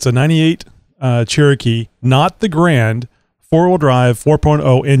part. It's a 98 Cherokee, not the Grand, 4-wheel drive,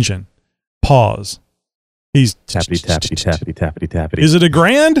 4.0 engine. Pause. He's tappity, tappity, tappity, tappity, tappity. Is it a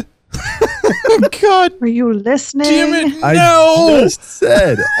Grand? Oh, God. Were you listening? Damn it, no.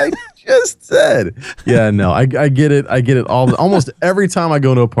 I just said. Yeah, no, I get it. I get it almost every time I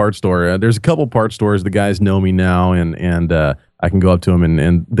go to a parts store. There's a couple parts stores. The guys know me now, and I can go up to them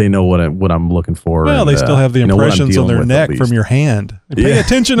and they know what I'm looking for. Well, and, they still have the impressions on their neck from your hand. Pay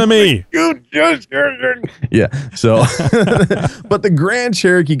attention to me. Yeah. So, but the Grand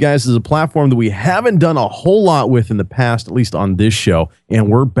Cherokee, guys, is a platform that we haven't done a whole lot with in the past, at least on this show,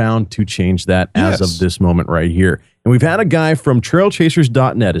 and we're bound to change that as of this moment right here. And we've had a guy from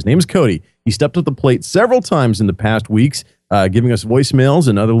trailchasers.net. His name is Cody. He stepped up the plate several times in the past weeks, giving us voicemails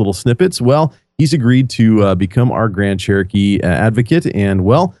and other little snippets. Well, he's agreed to become our Grand Cherokee advocate. And,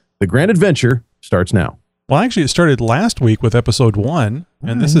 well, the Grand Adventure starts now. Well, actually, it started last week with episode 1,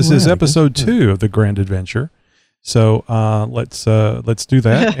 and this is his episode 2 of the Grand Adventure. So let's do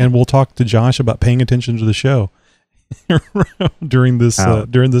that, and we'll talk to Josh about paying attention to the show during this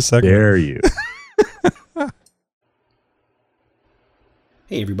segment. Dare you?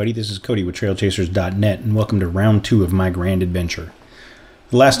 Hey everybody, this is Cody with trailchasers.net, and welcome to round 2 of my Grand Adventure.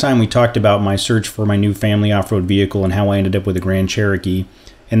 The last time we talked about my search for my new family off-road vehicle and how I ended up with a Grand Cherokee,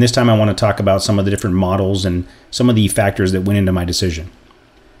 and this time I want to talk about some of the different models and some of the factors that went into my decision.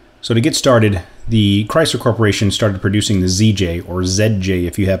 So to get started, the Chrysler Corporation started producing the ZJ, or ZJ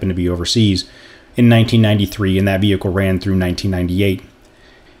if you happen to be overseas, in 1993, and that vehicle ran through 1998.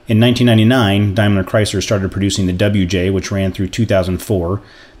 In 1999, Daimler Chrysler started producing the WJ, which ran through 2004.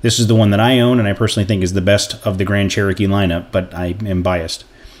 This is the one that I own, and I personally think is the best of the Grand Cherokee lineup, but I am biased.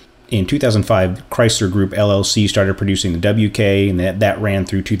 In 2005, Chrysler Group LLC started producing the WK, and that ran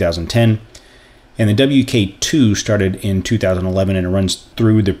through 2010. And the WK2 started in 2011, and it runs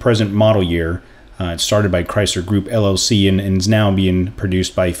through the present model year. It started by Chrysler Group LLC and is now being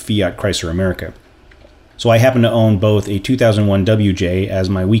produced by Fiat Chrysler America. So I happen to own both a 2001 WJ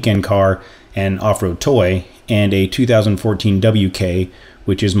as my weekend car and off-road toy, and a 2014 WK,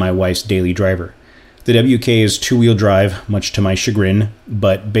 which is my wife's daily driver. The WK is two-wheel drive, much to my chagrin,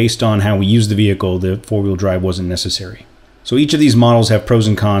 but based on how we use the vehicle, the four-wheel drive wasn't necessary. So each of these models have pros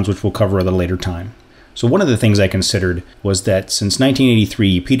and cons, which we'll cover at a later time. So one of the things I considered was that since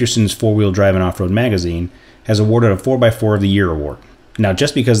 1983, Peterson's Four-Wheel Drive and Off-Road magazine has awarded a 4x4 of the Year award. Now,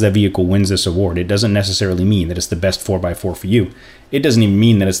 just because that vehicle wins this award, it doesn't necessarily mean that it's the best 4x4 for you. It doesn't even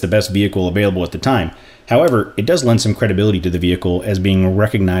mean that it's the best vehicle available at the time. However, it does lend some credibility to the vehicle as being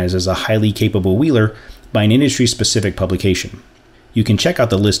recognized as a highly capable wheeler by an industry-specific publication. You can check out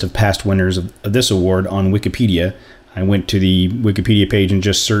the list of past winners of this award on Wikipedia. I went to the Wikipedia page and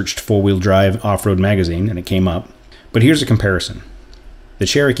just searched Four-Wheel Drive Off-Road magazine, and it came up. But here's a comparison. The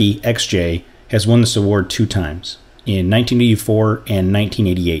Cherokee XJ has won this award 2 times, in 1984 and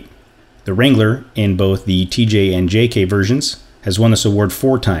 1988. The Wrangler, in both the TJ and JK versions, has won this award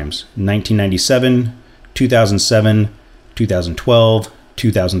 4 times, 1997, 2007, 2012,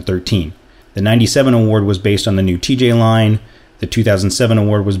 2013. The 97 award was based on the new TJ line, the 2007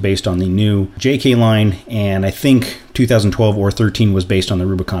 award was based on the new JK line, and I think 2012 or 13 was based on the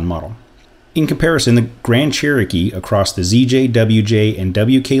Rubicon model. In comparison, the Grand Cherokee across the ZJ, WJ, and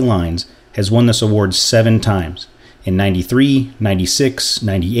WK lines has won this award 7 times, in 93, 96,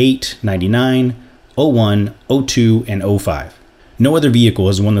 98, 99, 01, 02, and 05. No other vehicle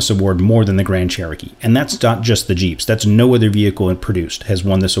has won this award more than the Grand Cherokee, and that's not just the Jeeps. That's no other vehicle produced has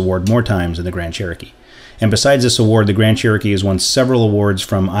won this award more times than the Grand Cherokee. And besides this award, the Grand Cherokee has won several awards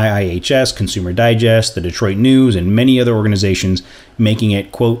from IIHS, Consumer Digest, the Detroit News, and many other organizations, making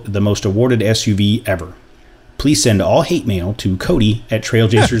it, quote, the most awarded SUV ever. Please send all hate mail to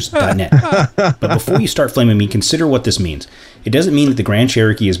Cody@trailchasers.net. But before you start flaming me, consider what this means. It doesn't mean that the Grand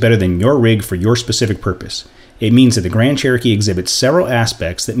Cherokee is better than your rig for your specific purpose. It means that the Grand Cherokee exhibits several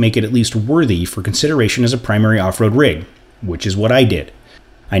aspects that make it at least worthy for consideration as a primary off-road rig, which is what I did.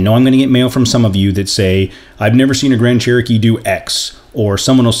 I know I'm going to get mail from some of you that say, I've never seen a Grand Cherokee do X, or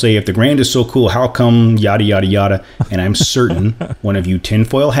someone will say, if the Grand is so cool, how come yada yada yada, and I'm certain one of you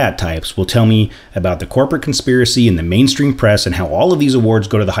tinfoil hat types will tell me about the corporate conspiracy and the mainstream press and how all of these awards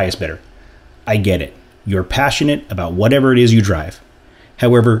go to the highest bidder. I get it. You're passionate about whatever it is you drive.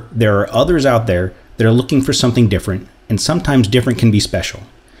 However, there are others out there that are looking for something different, and sometimes different can be special.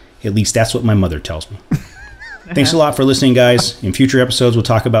 At least that's what my mother tells me. Thanks a lot for listening, guys. In future episodes, we'll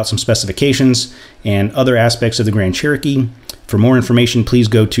talk about some specifications and other aspects of the Grand Cherokee. For more information, please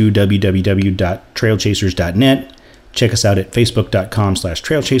go to www.trailchasers.net. Check us out at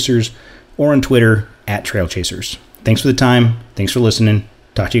facebook.com/trailchasers or on Twitter @trailchasers. Thanks for the time. Thanks for listening.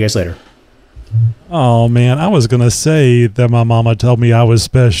 Talk to you guys later. Oh, man, I was going to say that my mama told me I was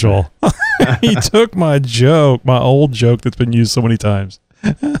special. He took my joke, my old joke that's been used so many times.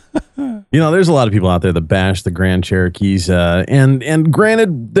 There's a lot of people out there that bash the Grand Cherokees, and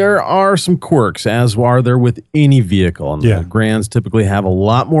granted, there are some quirks, as are there with any vehicle. And the Grands typically have a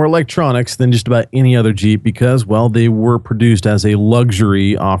lot more electronics than just about any other Jeep because, well, they were produced as a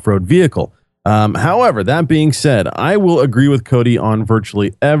luxury off-road vehicle. However, that being said, I will agree with Cody on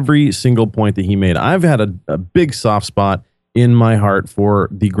virtually every single point that he made. I've had a big soft spot in my heart for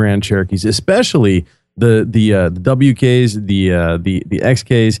the Grand Cherokees, especially the WKs, the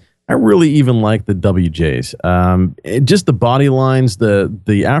XKs. I really even like the WJs. Just the body lines, the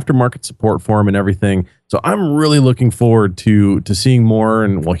aftermarket support for them and everything. So I'm really looking forward to seeing more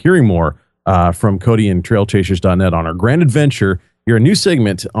and hearing more from Cody and trailchasers.net on our grand adventure. You're a new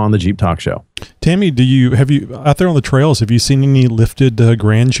segment on the Jeep Talk Show. Tammy, have you out there on the trails, have you seen any lifted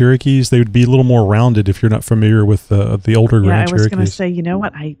Grand Cherokees? They would be a little more rounded if you're not familiar with the older Grand Cherokees. I was going to say, you know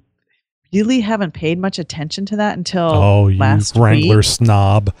what? I really haven't paid much attention to that until last you Wrangler week.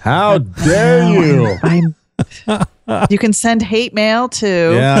 Snob. How dare you? You can send hate mail to.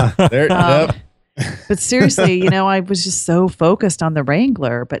 Yeah. Yep. But seriously, I was just so focused on the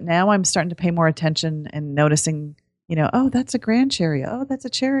Wrangler, but now I'm starting to pay more attention and noticing, oh, that's a Grand Cherokee. Oh, that's a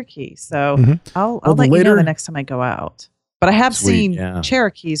Cherokee. So I'll let you know the next time I go out. But I have seen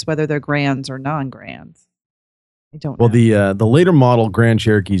Cherokees, whether they're Grands or non-Grands. I don't know. Well, the later model Grand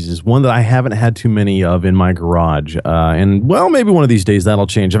Cherokees is one that I haven't had too many of in my garage. And maybe one of these days that'll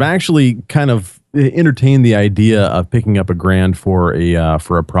change. I've actually kind of entertained the idea of picking up a Grand for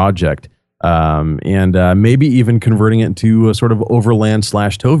a project. And maybe even converting it into a sort of overland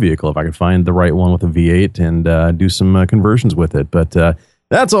 / tow vehicle if I could find the right one with a V8 and do some conversions with it. But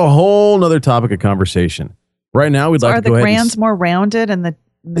that's a whole nother topic of conversation. Right now, we'd like to go ahead. Are the Grands more rounded and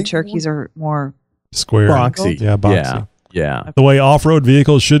the Cherokees are more square? Boxy. Yeah, boxy. Yeah. The way off-road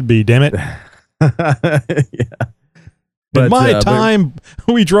vehicles should be, damn it. Yeah. In my time,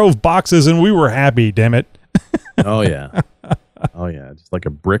 we drove boxes and we were happy, damn it. Oh, yeah. Oh, yeah. Just like a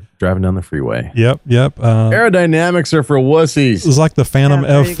brick driving down the freeway. Yep. Aerodynamics are for wussies. It's like the Phantom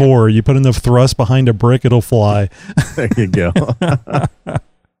F4. You put enough thrust behind a brick, it'll fly. There you go.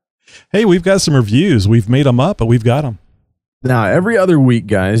 Hey, we've got some reviews. We've made them up, but we've got them. Now, every other week,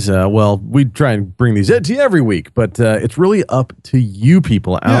 guys, we try and bring these to you every week, but it's really up to you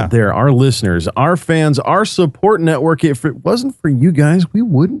people out there, our listeners, our fans, our support network. If it wasn't for you guys, we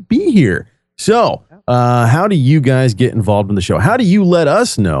wouldn't be here. So how do you guys get involved in the show? How do you let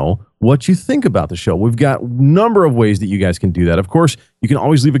us know what you think about the show? We've got a number of ways that you guys can do that. Of course, you can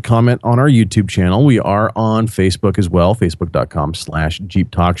always leave a comment on our YouTube channel. We are on Facebook as well, facebook.com/Jeep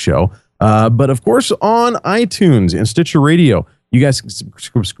Talk Show. But of course, on iTunes and Stitcher Radio, you guys can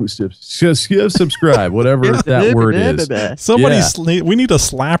subscribe, whatever that word is. We need a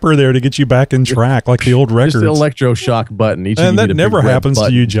slapper there to get you back in track, like the old records. Just an electroshock button. And that never happens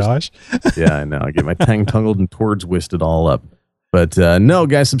to you, Josh. Yeah, I know. I get my tang-tungled and towards twisted all up. But no,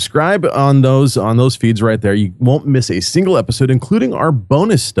 guys, subscribe on those feeds right there. You won't miss a single episode, including our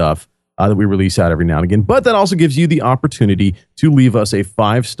bonus stuff that we release out every now and again. But that also gives you the opportunity to leave us a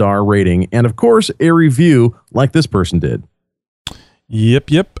 5-star rating and, of course, a review like this person did. Yep.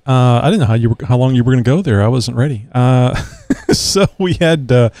 I didn't know how long you were going to go there. I wasn't ready. So we had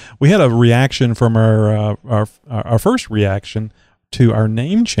a reaction from our first reaction to our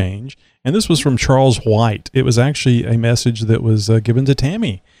name change, and this was from Charles White. It was actually a message that was given to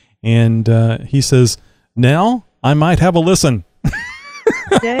Tammy, and he says, "Now I might have a listen."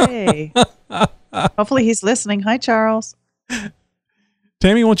 Yay! Hopefully he's listening. Hi, Charles.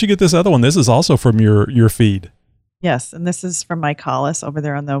 Tammy, why don't you get this other one? This is also from your feed. Yes, and this is from Mike Hollis over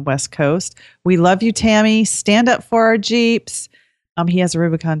there on the West Coast. We love you, Tammy. Stand up for our Jeeps. He has a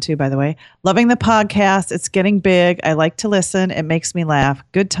Rubicon too, by the way. Loving the podcast. It's getting big. I like to listen. It makes me laugh.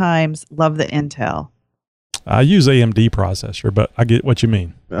 Good times. Love the intel. I use AMD processor, but I get what you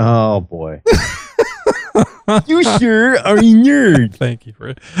mean. Oh, boy. You sure are a nerd. Thank you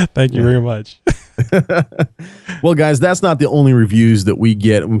very much. Well, guys, that's not the only reviews that we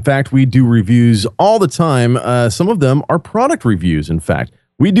get. In fact, we do reviews all the time. Some of them are product reviews, in fact.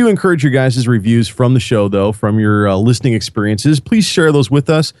 We do encourage your guys' reviews from the show, though, from your listening experiences. Please share those with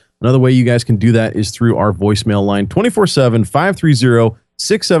us. Another way you guys can do that is through our voicemail line, 24/7,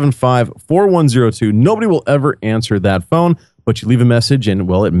 530-675-4102. Nobody will ever answer that phone, but you leave a message and,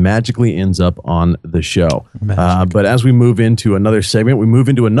 well, it magically ends up on the show. But as we move into another segment, we move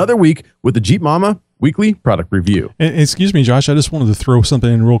into another week with the Jeep Mama Weekly Product Review. And excuse me, Josh, I just wanted to throw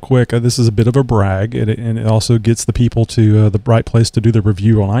something in real quick. This is a bit of a brag, and it also gets the people to the right place to do the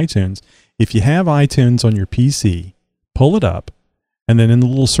review on iTunes. If you have iTunes on your PC, pull it up, and then in the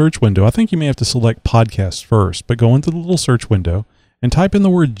little search window, I think you may have to select podcasts first, but go into the little search window and type in the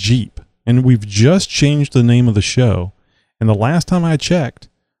word Jeep. and we've just changed the name of the show. And the last time I checked,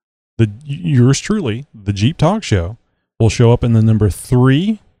 yours truly, the Jeep Talk Show, will show up in the number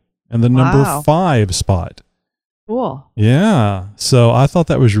 3 and the number 5 spot. Cool. Yeah. So I thought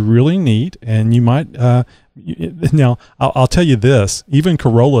that was really neat. And you might, now I'll tell you this, even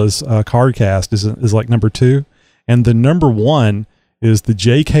Corolla's CarCast is like number 2. And the number 1 is the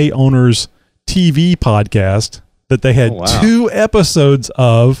JK Owners TV podcast that they had 2 episodes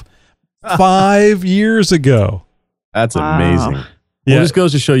of 5 years ago. That's amazing. Yeah. Well, this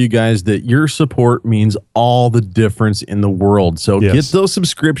goes to show you guys that your support means all the difference in the world. So get those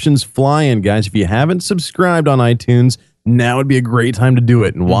subscriptions flying, guys. If you haven't subscribed on iTunes, now would be a great time to do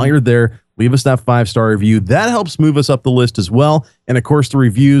it. And while you're there, leave us that 5-star review. That helps move us up the list as well. And of course, the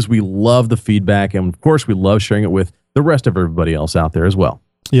reviews, we love the feedback. And of course, we love sharing it with the rest of everybody else out there as well.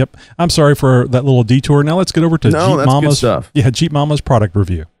 Yep. I'm sorry for that little detour. Now let's get over to Jeep Mama's stuff. Yeah, Jeep Mama's product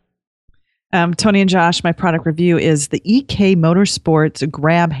review. Tony and Josh, my product review is the EK Motorsports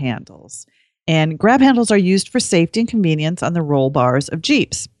grab handles. And grab handles are used for safety and convenience on the roll bars of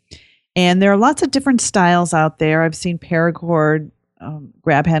Jeeps. And there are lots of different styles out there. I've seen paracord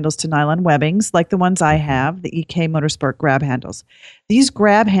grab handles to nylon webbings, like the ones I have, the EK Motorsport grab handles. These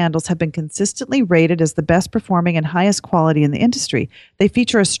grab handles have been consistently rated as the best performing and highest quality in the industry. They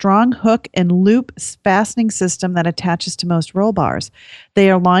feature a strong hook and loop fastening system that attaches to most roll bars.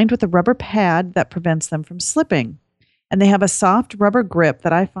 They are lined with a rubber pad that prevents them from slipping. And they have a soft rubber grip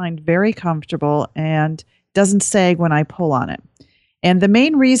that I find very comfortable and doesn't sag when I pull on it. And the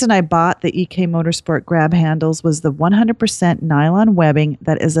main reason I bought the EK Motorsport grab handles was the 100% nylon webbing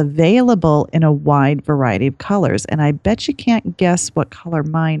that is available in a wide variety of colors. And I bet you can't guess what color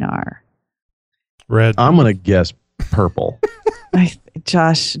mine are. Red. I'm going to guess purple.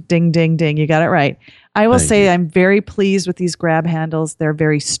 Josh, ding, ding, ding. You got it right. I will say I'm very pleased with these grab handles. They're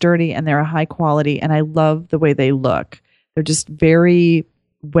very sturdy and they're a high quality. And I love the way they look. They're just very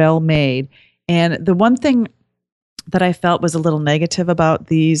well made. And the one thing that I felt was a little negative about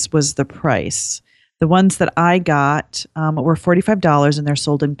these was the price. The ones that I got were $45 and they're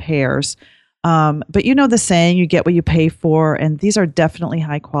sold in pairs. But you know the saying, you get what you pay for. And these are definitely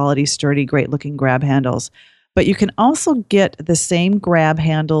high quality, sturdy, great looking grab handles. But you can also get the same grab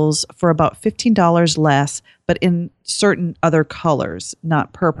handles for about $15 less, but in certain other colors,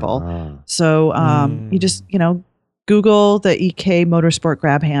 not purple. So you just, Google the EK Motorsport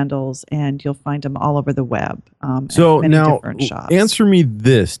grab handles and you'll find them all over the web. So now answer me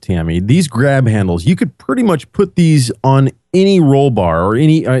this, Tammy. These grab handles, you could pretty much put these on any roll bar or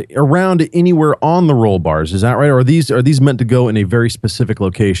any around anywhere on the roll bars. Is that right? Or are these meant to go in a very specific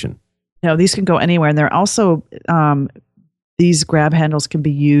location? No, these can go anywhere. And they're also, these grab handles can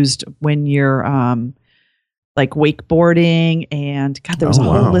be used when you're like wakeboarding, and God, there was a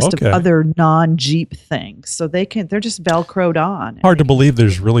whole list of other non-Jeep things. So they're just Velcroed on. Hard to believe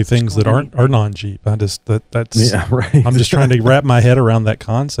there's really things that are non-Jeep. That's right. I'm just trying to wrap my head around that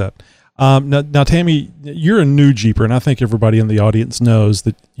concept. Now, Tammy, you're a new Jeeper, and I think everybody in the audience knows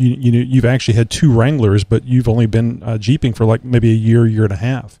that you've actually had 2 Wranglers, but you've only been Jeeping for like maybe a year and a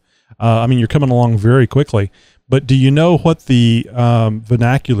half. I mean, you're coming along very quickly. But do you know what the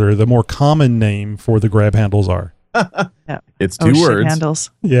vernacular, the more common name for the grab handles are? It's 2 words.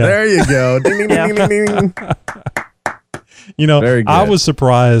 Handles. Yeah. There you go. Ding, ding, ding, ding, ding. I was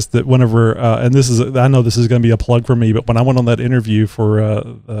surprised that whenever, and I know this is going to be a plug for me, but when I went on that interview for at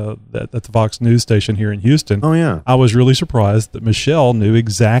the Fox News station here in Houston, I was really surprised that Michelle knew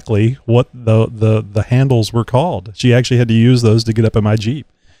exactly what the handles were called. She actually had to use those to get up in my Jeep.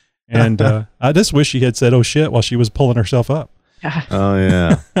 And I just wish she had said, "Oh shit," while she was pulling herself up. Oh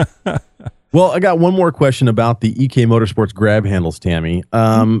yeah. Well, I got one more question about the EK Motorsports grab handles, Tammy.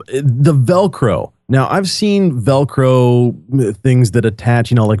 The Velcro. Now, I've seen Velcro things that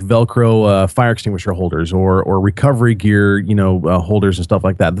attach, like Velcro fire extinguisher holders or recovery gear, holders and stuff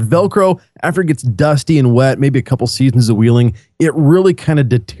like that. The Velcro, after it gets dusty and wet, maybe a couple seasons of wheeling, it really kind of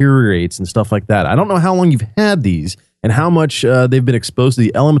deteriorates and stuff like that. I don't know how long you've had these and how much they've been exposed to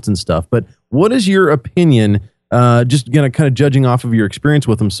the elements and stuff. But what is your opinion, just kind of judging off of your experience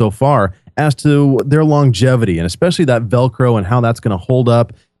with them so far, as to their longevity, and especially that Velcro and how that's going to hold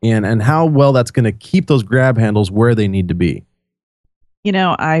up and how well that's going to keep those grab handles where they need to be?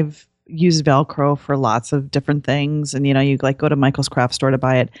 I've used Velcro for lots of different things. And, you like go to Michael's craft store to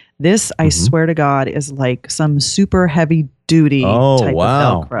buy it. This, I swear to God, is like some super heavy duty type of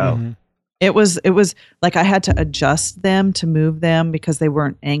Velcro. Mm-hmm. It was like I had to adjust them to move them because they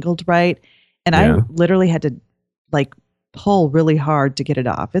weren't angled right. And I literally had to pull really hard to get it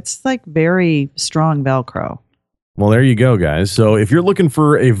off. It's like very strong Velcro. Well, there you go, guys. So if you're looking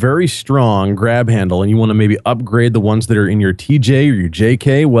for a very strong grab handle and you want to maybe upgrade the ones that are in your TJ or your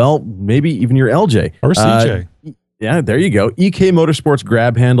JK, well, maybe even your LJ. Or CJ. Yeah, there you go. EK Motorsports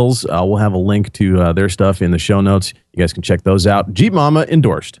grab handles. We'll have a link to their stuff in the show notes. You guys can check those out. Jeep Mama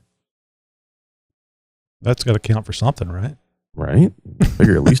endorsed. That's got to count for something, right? Right?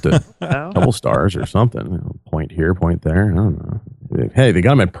 Figure at least a couple stars or something. You know, point here, point there. I don't know. Hey, they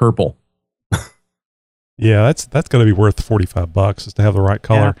got them in purple. Yeah, that's got to be worth $45 just to have the right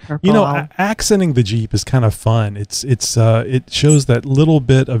color. Yeah, you know, accenting the Jeep is kind of fun. It shows that little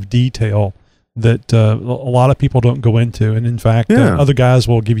bit of detail that a lot of people don't go into, and in fact, other guys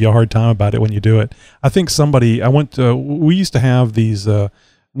will give you a hard time about it when you do it. I think we used to have these, not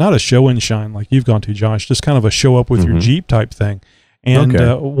a show and shine like you've gone to, Josh, just kind of a show up with your Jeep type thing. And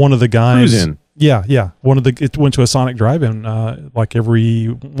one of the guys, it went to a Sonic drive-in like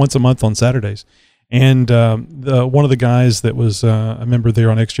once a month on Saturdays. And one of the guys that was a member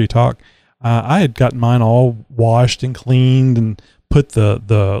there on XJ Talk, I had gotten mine all washed and cleaned and put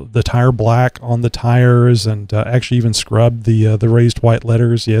the tire black on the tires and actually even scrubbed the raised white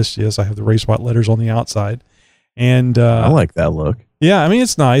letters. Yes, I have the raised white letters on the outside. And I like that look. Yeah, I mean,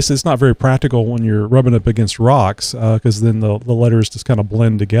 it's nice. It's not very practical when you're rubbing up against rocks because then the letters just kind of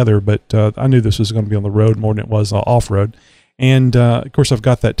blend together. But I knew this was going to be on the road more than it was off-road. And, of course, I've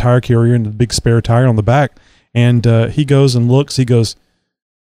got that tire carrier and the big spare tire on the back. And he goes and looks. He goes,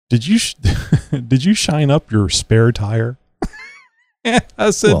 did you shine up your spare tire? And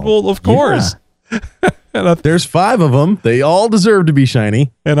I said, well, of course. Yeah. There's 5 of them. They all deserve to be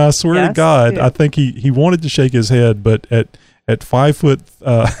shiny. And I swear to God, I think he wanted to shake his head, but at 5 foot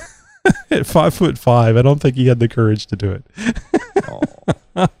at 5'5", I don't think he had the courage to do it.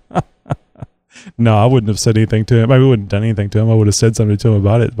 No, I wouldn't have said anything to him. I wouldn't have done anything to him. I would have said something to him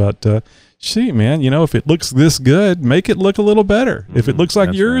about it. But see, man, if it looks this good, make it look a little better. If it looks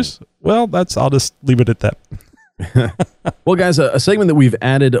like yours, well, I'll just leave it at that. Well, guys, a segment that we've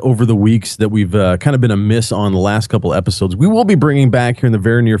added over the weeks that we've kind of been amiss on the last couple episodes, we will be bringing back here in the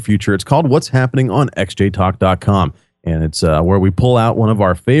very near future. It's called What's Happening on XJTalk.com. And it's where we pull out one of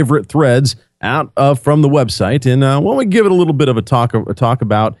our favorite threads out from the website. And when we give it a little bit of a talk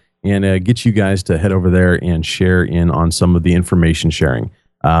about and get you guys to head over there and share in on some of the information sharing.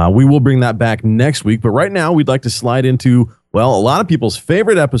 We will bring that back next week. But right now, we'd like to slide into, well, a lot of people's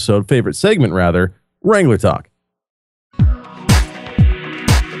favorite segment, Wrangler Talk.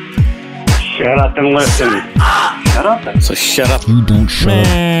 Shut up and listen. Shut up. So shut up. You don't shut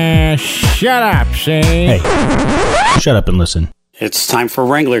up. Shut up, Shane. Hey, shut up and listen. It's time for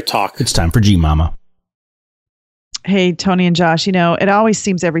Wrangler Talk. It's time for Jeep Mama. Hey, Tony and Josh, it always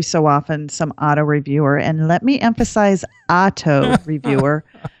seems every so often some auto reviewer, and let me emphasize auto reviewer,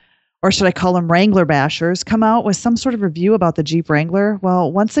 or should I call them Wrangler bashers, come out with some sort of review about the Jeep Wrangler.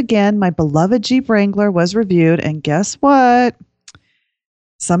 Well, once again, my beloved Jeep Wrangler was reviewed, and guess what?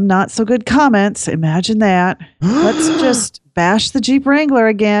 Some not so good comments. Imagine that. Let's just bash the Jeep Wrangler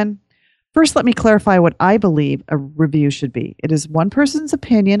again. First, let me clarify what I believe a review should be. It is one person's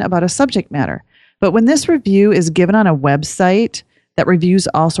opinion about a subject matter. But when this review is given on a website that reviews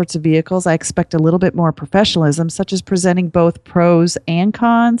all sorts of vehicles, I expect a little bit more professionalism, such as presenting both pros and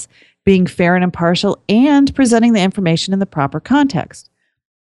cons, being fair and impartial, and presenting the information in the proper context.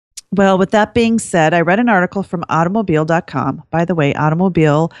 Well, with that being said, I read an article from automobile.com. By the way,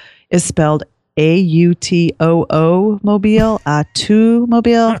 automobile is spelled A-U-T-O-O mobile,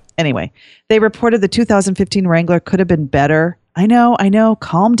 automobile. Anyway, they reported the 2015 Wrangler could have been better. I know.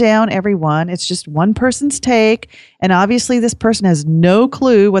 Calm down, everyone. It's just one person's take. And obviously this person has no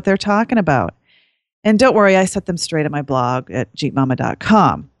clue what they're talking about. And don't worry, I set them straight at my blog at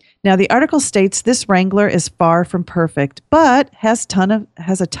jeepmama.com. Now, the article states this Wrangler is far from perfect, but has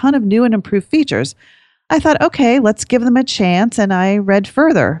a ton of new and improved features. I thought, okay, let's give them a chance. And I read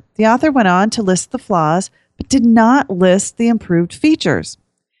further. The author went on to list the flaws, but did not list the improved features.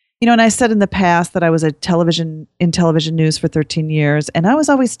 And I said in the past that I was in television news for 13 years, and I was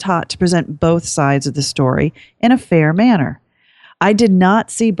always taught to present both sides of the story in a fair manner. I did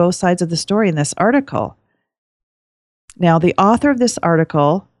not see both sides of the story in this article. Now, the author of this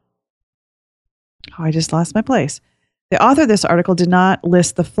article, I just lost my place. The author of this article did not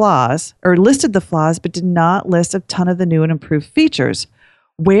list the flaws, or listed the flaws, but did not list a ton of the new and improved features.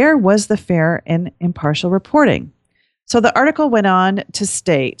 Where was the fair and impartial reporting? So the article went on to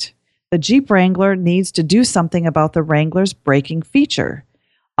state, the Jeep Wrangler needs to do something about the Wrangler's braking feature.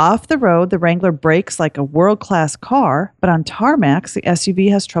 Off the road, the Wrangler brakes like a world-class car, but on tarmacs, the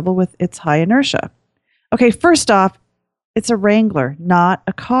SUV has trouble with its high inertia. Okay, first off, it's a Wrangler, not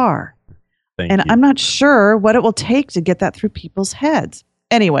a car. Thank and you. I'm not sure what it will take to get that through people's heads.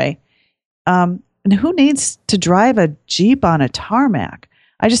 Anyway, and who needs to drive a Jeep on a tarmac?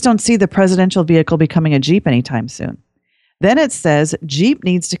 I just don't see the presidential vehicle becoming a Jeep anytime soon. Then it says Jeep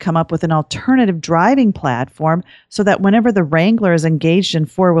needs to come up with an alternative driving platform so that whenever the Wrangler is engaged in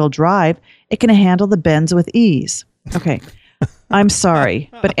four-wheel drive, it can handle the bends with ease. Okay, I'm sorry,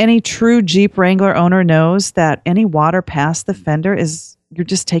 but any true Jeep Wrangler owner knows that any water past the fender you're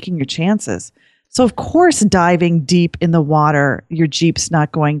just taking your chances. So of course, diving deep in the water, your Jeep's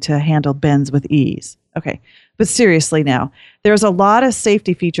not going to handle bends with ease. Okay, but seriously now, there's a lot of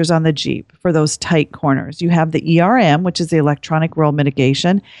safety features on the Jeep for those tight corners. You have the ERM, which is the electronic roll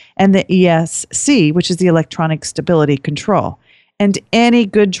mitigation, and the ESC, which is the electronic stability control. And any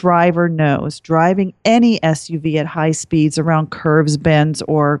good driver knows driving any SUV at high speeds around curves, bends,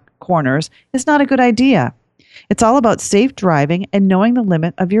 or corners is not a good idea. It's all about safe driving and knowing the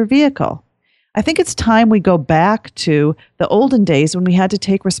limit of your vehicle. I think it's time we go back to the olden days when we had to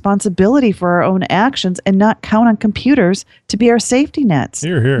take responsibility for our own actions and not count on computers to be our safety nets.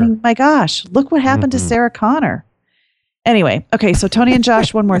 Here, here. I mean, my gosh, look what happened to Sarah Connor. Anyway, okay, so Tony and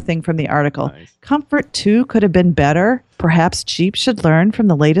Josh, one more thing from the article. Nice. Comfort 2 could have been better. Perhaps Jeep should learn from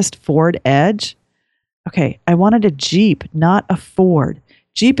the latest Ford Edge. Okay, I wanted a Jeep, not a Ford.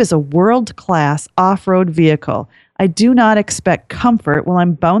 Jeep is a world-class off-road vehicle. I do not expect comfort while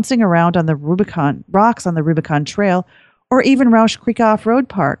I'm bouncing around on the rocks on the Rubicon Trail or even Roush Creek Off-Road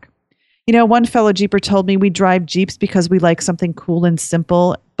Park. You know, one fellow Jeeper told me we drive Jeeps because we like something cool and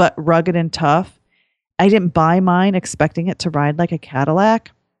simple, but rugged and tough. I didn't buy mine expecting it to ride like a Cadillac.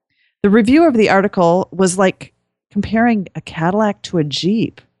 The review of the article was like comparing a Cadillac to a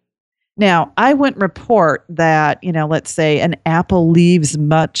Jeep. Now, I wouldn't report that, let's say an apple leaves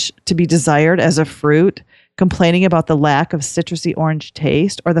much to be desired as a fruit, complaining about the lack of citrusy orange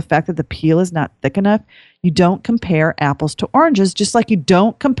taste or the fact that the peel is not thick enough. You don't compare apples to oranges, just like you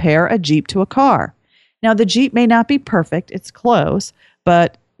don't compare a Jeep to a car. Now, the Jeep may not be perfect. It's close,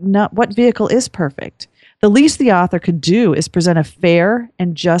 but not what vehicle is perfect. The least the author could do is present a fair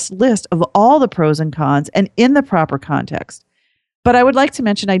and just list of all the pros and cons and in the proper context. But I would like to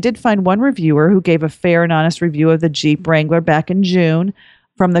mention I did find one reviewer who gave a fair and honest review of the Jeep Wrangler back in June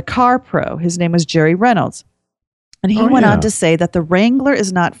from the Car Pro. His name was Jerry Reynolds. And he went on to say that the Wrangler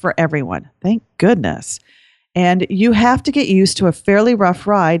is not for everyone. Thank goodness. And you have to get used to a fairly rough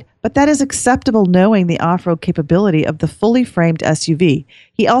ride, but that is acceptable knowing the off-road capability of the fully framed SUV.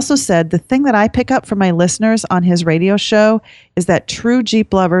 He also said, the thing that I pick up from my listeners on his radio show is that true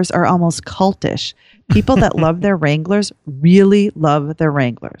Jeep lovers are almost cultish. People that love their Wranglers really love their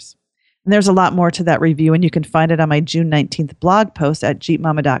Wranglers. And there's a lot more to that review, and you can find it on my June 19th blog post at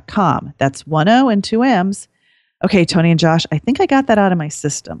jeepmama.com. That's 10 and 2 M's. Okay, Tony and Josh, I think I got that out of my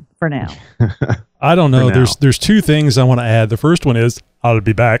system for now. I don't know. There's two things I want to add. The first one is I'll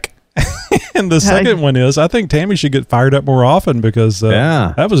be back. And the second one is I think Tammy should get fired up more often because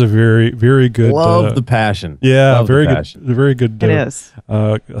that was a very, very good. Love the passion. Yeah, Love very the good. passion. Very good. It is.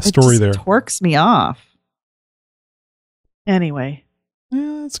 A story there. It torques me off. Anyway.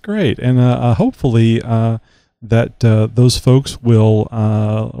 Yeah, that's great. And hopefully that those folks will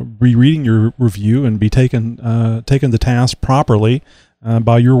be reading your review and be taken to task properly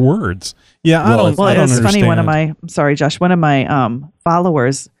by your words. Yeah, I don't understand. Funny. I'm sorry, Josh. One of my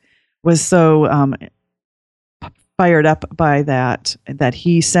followers was so fired up by that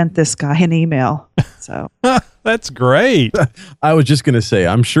he sent this guy an email. So that's great. I was just going to say,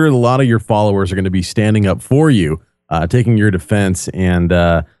 I'm sure a lot of your followers are going to be standing up for you, taking your defense, and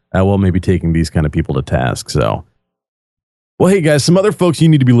maybe taking these kind of people to task. So, well, hey guys, some other folks you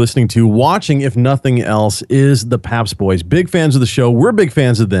need to be listening to, watching, if nothing else, is the Paps Boys. Big fans of the show. We're big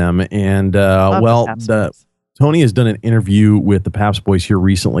fans of them. And Tony has done an interview with the Paps Boys here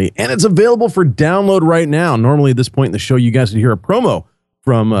recently, and it's available for download right now. Normally at this point in the show, you guys would hear a promo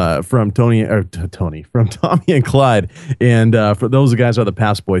from Tommy and Clyde. And for those guys are the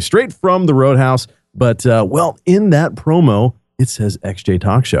Paps Boys, straight from the Roadhouse. But, in that promo, it says XJ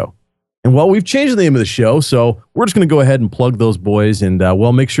Talk Show. And we've changed the name of the show, so we're just going to go ahead and plug those boys. And,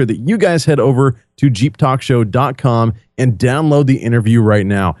 make sure that you guys head over to jeeptalkshow.com and download the interview right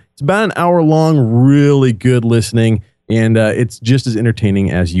now. It's about an hour long, really good listening, and it's just as entertaining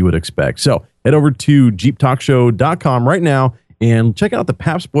as you would expect. So head over to jeeptalkshow.com right now and check out the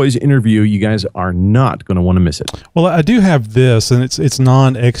Paps Boys interview. You guys are not going to want to miss it. Well, I do have this, and it's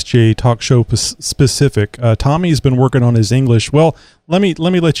non-XJ Talk Show specific. Tommy's been working on his English. Well, let me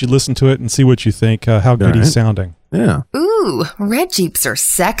let you listen to it and see what you think, how good he's sounding. Yeah. Ooh, red Jeeps are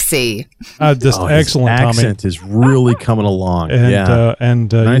sexy. Excellent, Tommy. Accent is really coming along.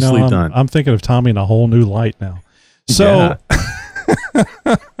 And nicely done. I'm thinking of Tommy in a whole new light now. So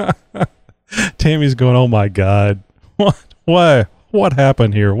Tammy's going, oh my God, what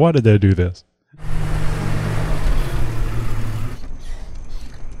happened here? Why did they do this?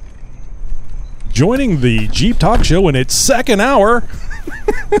 Joining the Jeep Talk Show in its second hour.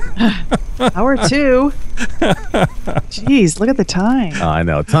 Hour 2. Jeez, look at the time. I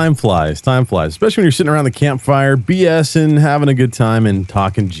know. Time flies. Time flies. Especially when you're sitting around the campfire, BSing, having a good time, and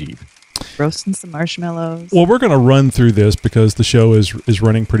talking Jeep. Roasting some marshmallows. Well, we're going to run through this because the show is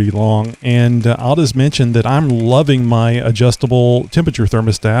running pretty long. And I'll just mention that I'm loving my adjustable temperature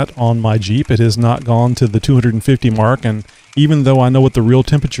thermostat on my Jeep. It has not gone to the 250 mark. And even though I know what the real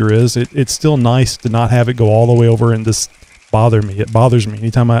temperature is, it's still nice to not have it go all the way over and just bother me. It bothers me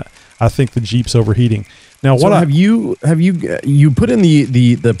anytime I think the Jeep's overheating. Now, so have you put in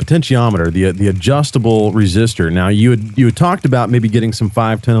the potentiometer, the adjustable resistor? Now you had talked about maybe getting some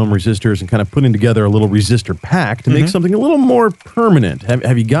 5-10 ohm resistors and kind of putting together a little resistor pack to make something a little more permanent.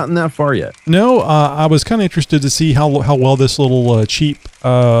 Have you gotten that far yet? No, I was kind of interested to see how well this little cheap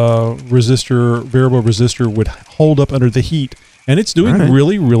variable resistor would hold up under the heat. And it's doing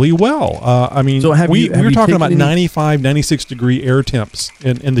really, really well. I mean, so we were talking about 95, 96 degree air temps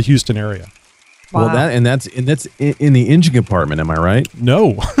in the Houston area. Wow. Well, that's in the engine compartment. Am I right?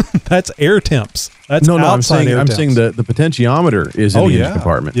 No, that's air temps. That's no. I'm saying the potentiometer is in the engine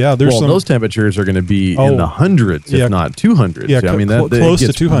compartment. Yeah, those temperatures are going to be in the hundreds, if not 200s. Yeah, I mean close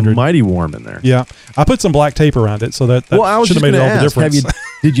to 200. Mighty warm in there. Yeah, I put some black tape around it so that should have made all the difference.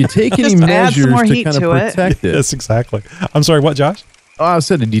 Did you take any measures to kind of protect it? Yes, exactly. I'm sorry. What, Josh? I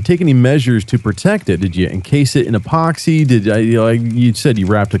said, did you take any measures to protect it? Did you encase it in epoxy? You said you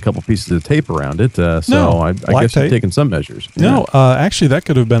wrapped a couple pieces of tape around it? I guess you've taken some measures. No, actually, that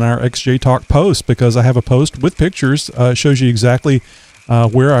could have been our XJ Talk post because I have a post with pictures. Shows you exactly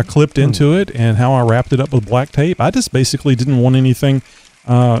where I clipped into it and how I wrapped it up with black tape. I just basically didn't want anything,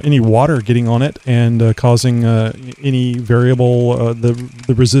 any water getting on it and causing any variable, the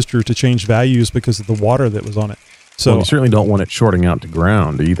resistor to change values because of the water that was on it. So you certainly don't want it shorting out to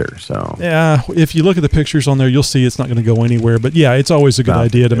ground either. So yeah, if you look at the pictures on there, you'll see it's not going to go anywhere. But yeah, it's always a good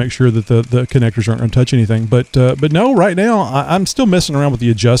idea to make sure that the connectors aren't going to touch anything. But no, right now I'm still messing around with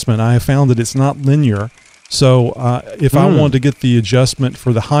the adjustment. I have found that it's not linear. So if I want to get the adjustment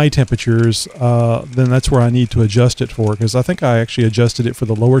for the high temperatures, then that's where I need to adjust it for. Because I think I actually adjusted it for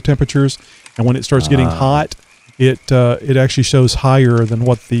the lower temperatures, and when it starts getting hot, it actually shows higher than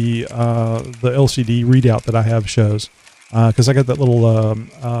what the LCD readout that I have shows. Because I got that little,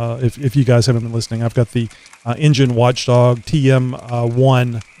 if you guys haven't been listening, I've got the Engine Watchdog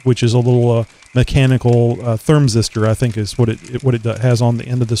TM1, which is a little mechanical thermistor, I think is what it has on the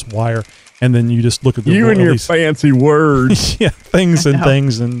end of this wire. And then you just look at the and your fancy words. Yeah, things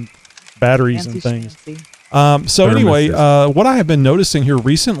and batteries and things. So anyway, what I have been noticing here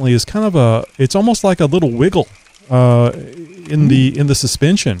recently is kind of it's almost like a little wiggle in the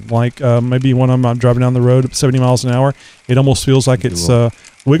suspension. Like maybe when I'm driving down the road at 70 miles an hour, it almost feels like it's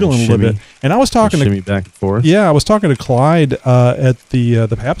wiggling a little bit. And I was talking to back and forth. Yeah, I was talking to Clyde at the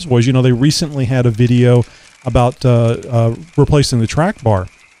Paps Boys. You know, they recently had a video about replacing the track bar.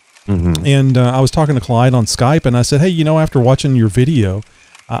 Mm-hmm. And I was talking to Clyde on Skype, and I said, hey, after watching your video,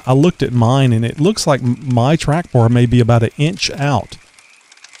 I looked at mine, and it looks like my track bar may be about 1 inch out.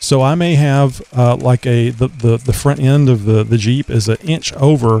 So I may have the front end of the Jeep is 1 inch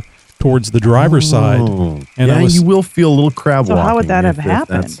over towards the driver's side. And you will feel a little crab walking. So how would that have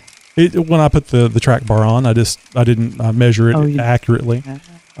happened? When I put the track bar on, I didn't measure it accurately.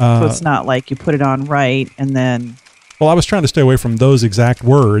 So it's not like you put it on right and then... Well, I was trying to stay away from those exact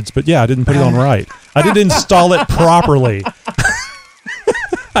words, but yeah, I didn't put it on right. I didn't install it properly.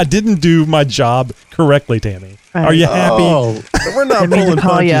 I didn't do my job correctly, Tammy. Are you happy? Oh, we're not pulling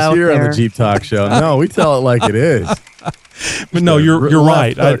punches here on the Jeep Talk Show. No, we tell it like it is. But no, you're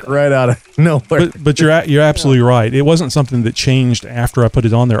right. Right out of nowhere. But you're absolutely right. It wasn't something that changed after I put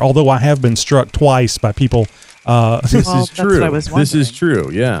it on there. Although I have been struck twice by people. This is true. This is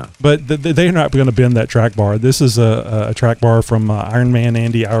true. Yeah. But they're not going to bend that track bar. This is a track bar from Ironman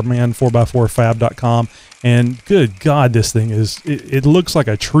Andy, Ironman4x4fab.com. And good God, this thing it looks like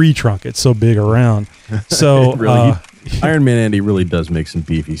a tree trunk. It's so big around. So really, Ironman Andy really does make some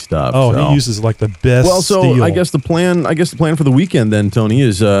beefy stuff. Oh, he uses like the best. Well, so steel. I guess the plan for the weekend then, Tony,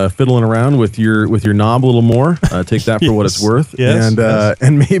 is fiddling around with your knob a little more. Take that for what it's worth. Yes,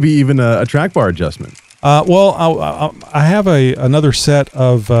 and maybe even a track bar adjustment. Well, I have another set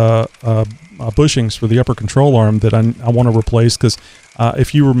of bushings for the upper control arm that I want to replace because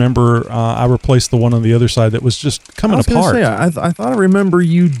if you remember, I replaced the one on the other side that was just coming apart. I thought I remember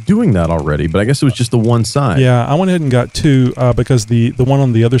you doing that already, but I guess it was just the one side. Yeah, I went ahead and got two because the one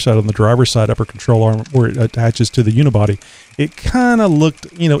on the other side, on the driver's side upper control arm, where it attaches to the unibody, it kind of looked,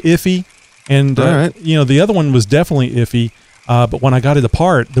 iffy. And, the other one was definitely iffy. But when I got it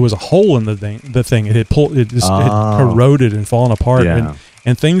apart, there was a hole in the thing. It had had corroded and fallen apart. Yeah.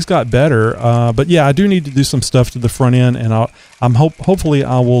 And things got better. But yeah, I do need to do some stuff to the front end, and hopefully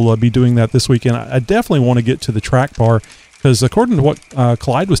I will be doing that this weekend. I definitely want to get to the track bar because according to what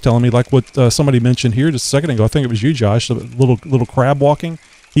Clyde was telling me, like what somebody mentioned here just a second ago, I think it was you, Josh, the little crab walking.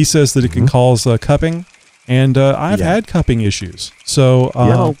 He says that it can cause cupping, and I've had cupping issues. So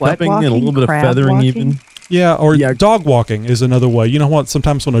cupping and a little bit of feathering walking? Even. Yeah, or dog walking is another way. You know what?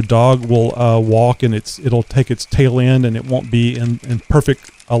 Sometimes when a dog will walk and it'll take its tail end and it won't be in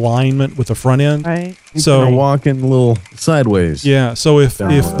perfect alignment with the front end. Right. So walking a little sideways. Yeah. So if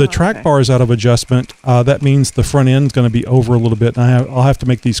the track bar is out of adjustment, that means the front end is going to be over a little bit, and I'll have to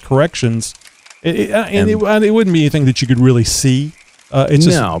make these corrections. It wouldn't be anything that you could really see.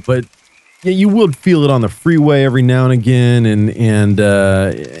 But. Yeah, you would feel it on the freeway every now and again, and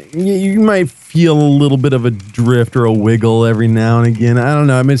you might feel a little bit of a drift or a wiggle every now and again. I don't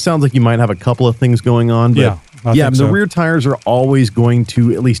know. I mean, it sounds like you might have a couple of things going on, but the rear tires are always going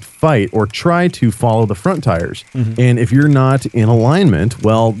to at least fight or try to follow the front tires. Mm-hmm. And if you're not in alignment,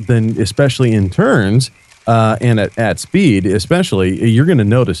 well, then especially in turns and at speed, especially, you're going to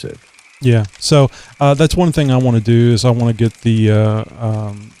notice it. Yeah. So that's one thing I want to do is I want to get the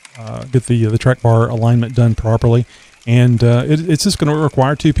track bar alignment done properly, and it's just going to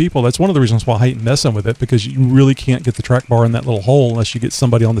require two people. That's one of the reasons why I hate messing with it, because you really can't get the track bar in that little hole unless you get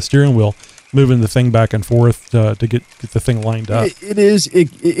somebody on the steering wheel moving the thing back and forth to get the thing lined up. It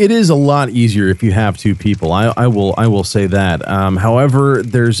is a lot easier if you have two people. I will say that. However,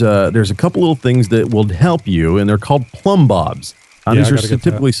 there's a couple little things that will help you, and they're called plumb bobs. These are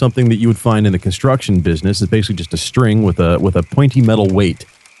typically something that you would find in the construction business. It's basically just a string with a pointy metal weight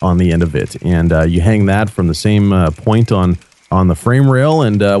on the end of it, and you hang that from the same point on the frame rail,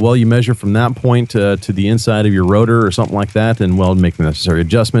 and you measure from that point to the inside of your rotor or something like that, and make the necessary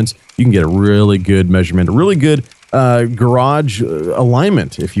adjustments. You can get a really good measurement, a really good garage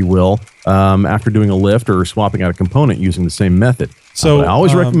alignment, if you will, after doing a lift or swapping out a component using the same method. So I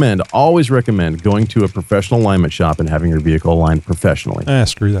always recommend going to a professional alignment shop and having your vehicle aligned professionally.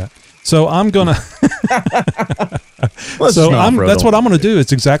 Screw that. So I'm gonna. That's what I'm gonna do.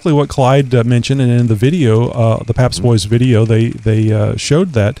 It's exactly what Clyde mentioned, and in the video, the Paps Boys video, they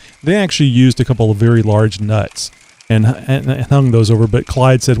showed that they actually used a couple of very large nuts and hung those over. But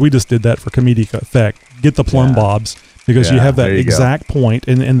Clyde said we just did that for comedic effect. Get the plumb bobs because you have that exact point,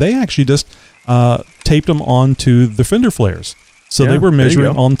 and they actually just taped them onto the fender flares. So they were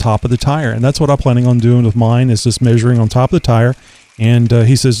measuring on top of the tire, and that's what I'm planning on doing with mine. Is just measuring on top of the tire. And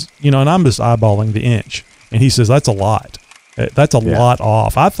he says, and I'm just eyeballing the inch. And he says, that's a lot. That's a lot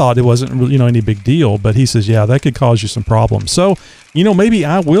off. I thought it wasn't really, any big deal. But he says, that could cause you some problems. So, maybe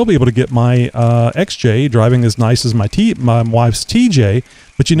I will be able to get my XJ driving as nice as my wife's TJ.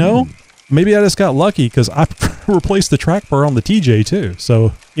 But, maybe I just got lucky because I replaced the track bar on the TJ too.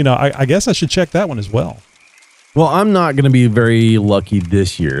 So, I guess I should check that one as well. Well, I'm not going to be very lucky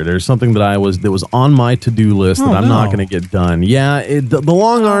this year. There's something that was on my to-do list that I'm not going to get done. Yeah, the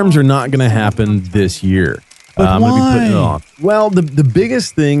long arms are not going to happen this year. But I'm why? going to be putting it off. Well, the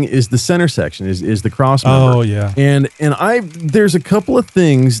biggest thing is the center section, is the cross member. Oh, yeah. And there's a couple of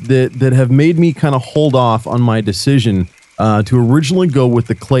things that have made me kind of hold off on my decision to originally go with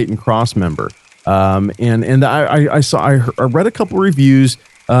the Clayton cross member. And I read a couple reviews.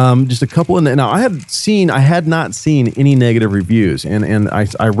 Just a couple, and now I had not seen any negative reviews, and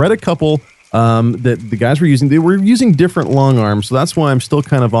I read a couple that the guys were using. They were using different long arms, so that's why I'm still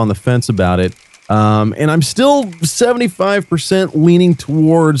kind of on the fence about it. And I'm still 75% leaning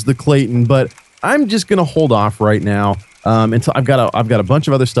towards the Clayton, but I'm just gonna hold off right now until I've got a bunch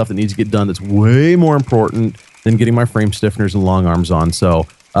of other stuff that needs to get done that's way more important than getting my frame stiffeners and long arms on. So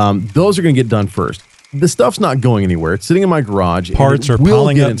those are gonna get done first. The stuff's not going anywhere. It's sitting in my garage. Parts are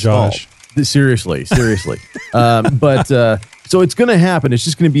piling up, Josh. Seriously. But so it's going to happen. It's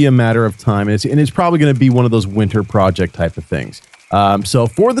just going to be a matter of time. And it's probably going to be one of those winter project type of things. So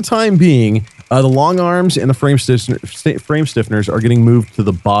for the time being, the long arms and the frame stiffeners are getting moved to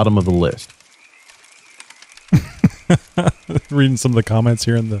the bottom of the list. Reading some of the comments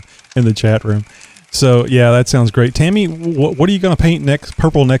here in the chat room. So yeah, that sounds great. Tammy, what are you going to paint next?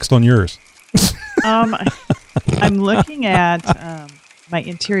 Purple next on yours? I'm looking at my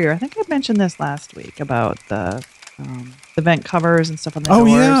interior. I think I mentioned this last week about the vent covers and stuff on the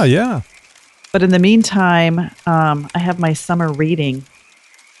doors. Oh, yeah. But in the meantime, I have my summer reading.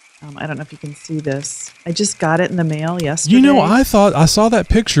 I don't know if you can see this. I just got it in the mail yesterday. You know, I saw that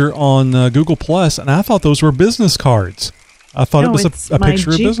picture on Google Plus, and I thought those were business cards. I thought it was a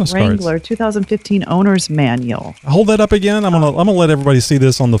picture of business cards. Wrangler 2015 owner's manual. Hold that up again. I'm gonna let everybody see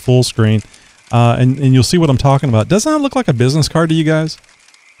this on the full screen, and you'll see what I'm talking about. Doesn't that look like a business card to you guys?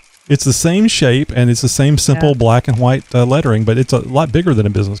 It's the same shape and it's the same simple black and white lettering, but it's a lot bigger than a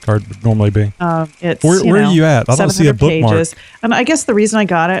business card would normally be. It's where are you at? I don't see a bookmark. Pages. And I guess the reason I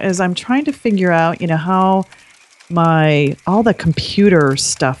got it is I'm trying to figure out, how all the computer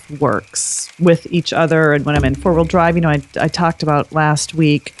stuff works with each other. And when I'm in 4-wheel drive, I talked about last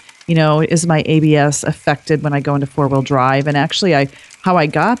week, is my ABS affected when I go into 4-wheel drive? And actually, how I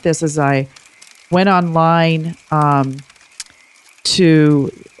got this is I went online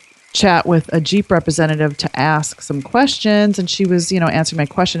to chat with a Jeep representative to ask some questions, and she was, answering my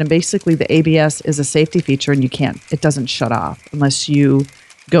question. And basically, the ABS is a safety feature, and it doesn't shut off unless you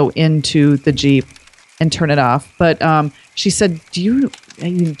go into the Jeep and turn it off. But she said, do you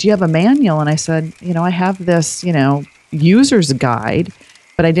have a manual? And I said, I have this, user's guide,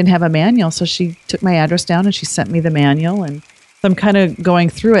 but I didn't have a manual. So she took my address down and she sent me the manual, and so I'm kind of going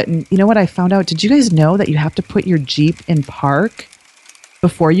through it. And you know what I found out? Did you guys know that you have to put your Jeep in park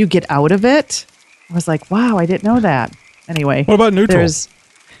before you get out of it? I was like, wow, I didn't know that. Anyway. What about neutral? There's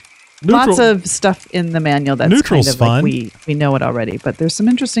lots of stuff in the manual that's Neutral's kind of fun. like we know it already, but there's some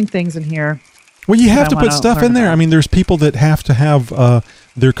interesting things in here. Well, you have to put stuff in there. About. I mean, there's people that have to have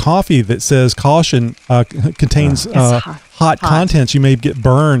their coffee that says caution contains hot contents. You may get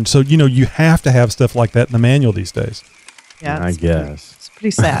burned. So, you have to have stuff like that in the manual these days. Yeah, I guess. It's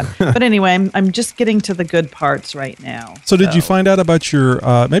pretty sad. But anyway, I'm just getting to the good parts right now. So did you find out about your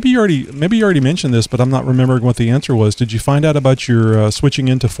maybe you already mentioned this, but I'm not remembering what the answer was. Did you find out about your switching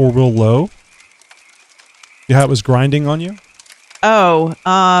into 4-wheel low? How it was grinding on you? Oh,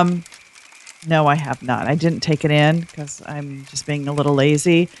 no, I have not. I didn't take it in because I'm just being a little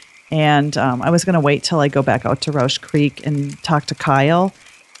lazy. And I was going to wait till I go back out to Roush Creek and talk to Kyle.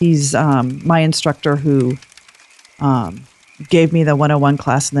 He's my instructor who gave me the 101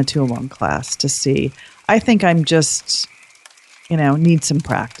 class and the 201 class to see. I think I'm just, need some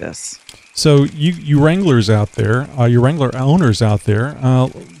practice. So you Wranglers out there, your Wrangler owners out there,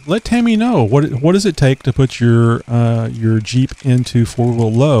 let Tammy know what does it take to put your Jeep into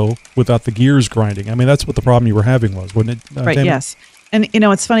 4-wheel low without the gears grinding. I mean, that's what the problem you were having was, wasn't it? Right. Tammy? Yes. And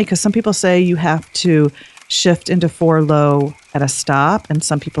it's funny because some people say you have to shift into 4 low at a stop, and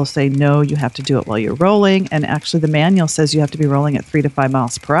some people say no, you have to do it while you're rolling. And actually, the manual says you have to be rolling at 3 to 5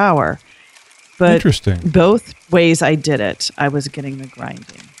 miles per hour. But interesting. Both ways I did it, I was getting the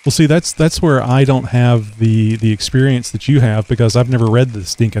grinding. Well, see, that's where I don't have the experience that you have because I've never read the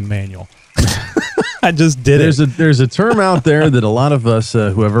stinking manual. I just did it. There's a term out there that a lot of us who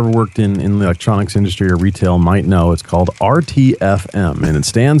have ever worked in the electronics industry or retail might know. It's called RTFM, and it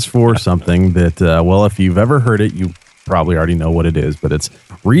stands for something that, if you've ever heard it, you probably already know what it is, but it's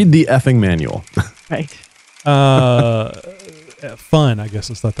read the effing manual. Right. Fun, I guess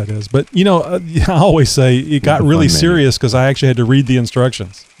is what that is. But, I always say it got really serious because I actually had to read the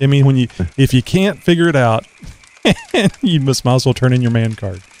instructions. I mean, if you can't figure it out, you might as well turn in your man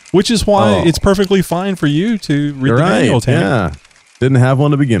card. Which is why it's perfectly fine for you to read the manual, Tammy. Yeah. Didn't have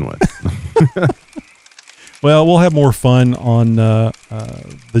one to begin with. Well, we'll have more fun on the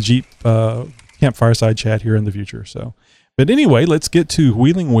Jeep Camp Fireside Chat here in the future. So, but anyway, let's get to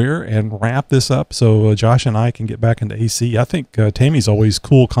Wheeling Wear and wrap this up so Josh and I can get back into AC. I think Tammy's always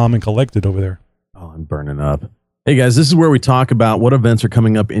cool, calm, and collected over there. Oh, I'm burning up. Hey guys, this is where we talk about what events are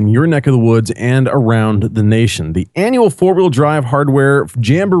coming up in your neck of the woods and around the nation. The annual 4-wheel drive hardware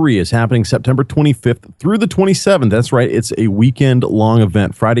jamboree is happening September 25th through the 27th. That's right. It's a weekend-long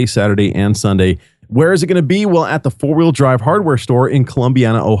event, Friday, Saturday, and Sunday. Where is it going to be? Well, at the 4-wheel drive hardware store in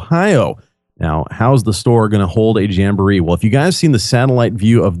Columbiana, Ohio. Now, how's the store going to hold a jamboree? Well, if you guys seen the satellite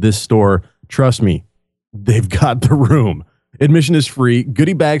view of this store, trust me, they've got the room. Admission is free,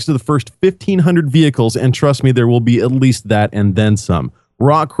 goodie bags to the first 1,500 vehicles, and trust me, there will be at least that and then some.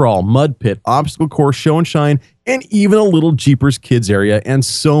 Rock crawl, mud pit, obstacle course, show and shine, and even a little Jeepers Kids area, and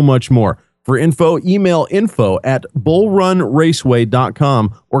so much more. For info, email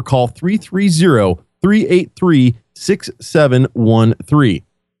info@bullrunraceway.com or call 330-383-6713.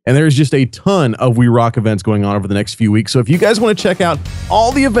 And there's just a ton of We Rock events going on over the next few weeks. So if you guys want to check out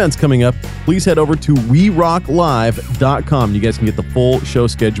all the events coming up, please head over to werocklive.com. You guys can get the full show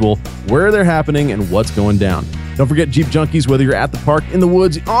schedule, where they're happening, and what's going down. Don't forget, Jeep Junkies, whether you're at the park, in the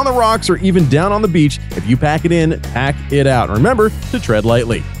woods, on the rocks, or even down on the beach, if you pack it in, pack it out. And remember to tread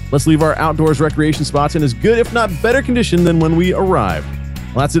lightly. Let's leave our outdoors recreation spots in as good, if not better condition than when we arrived.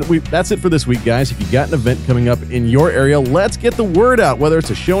 Well, that's it for this week, guys. If you got an event coming up in your area, let's get the word out. Whether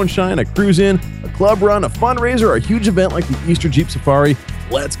it's a show and shine, a cruise in, a club run, a fundraiser, or a huge event like the Easter Jeep Safari,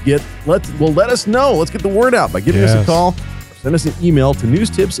 let us know. Let's get the word out by giving us a call or send us an email to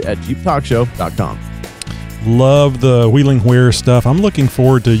newstips@jeeptalkshow.com. Love the Wheeling Where stuff. I'm looking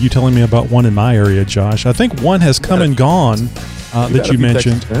forward to you telling me about one in my area, Josh. I think one has come and gone that you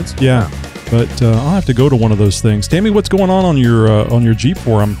mentioned. Yeah. But I'll have to go to one of those things. Tammy, what's going on your Jeep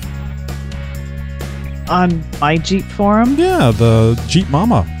forum? On my Jeep forum? Yeah, the Jeep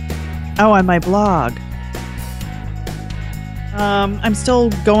Mama. Oh, on my blog. I'm still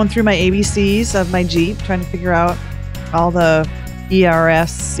going through my ABCs of my Jeep, trying to figure out all the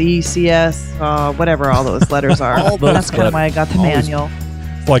ERS, ECS, whatever all those letters are. That's kind of why I got the manual.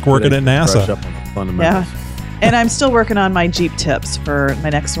 It's like working at NASA. Yeah. And I'm still working on my Jeep tips for my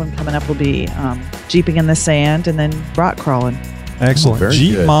next one coming up will be Jeeping in the sand and then rock crawling. Excellent.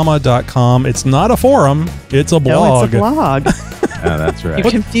 Jeepmama.com. It's not a forum. It's a blog. No, it's a blog. Yeah, that's right. You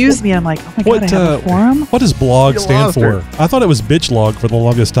confused me. I'm like, oh my God, I have a forum? What does blog stand for? I thought it was bitch log for the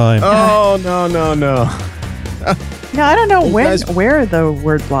longest time. Oh, no. No, I don't know where the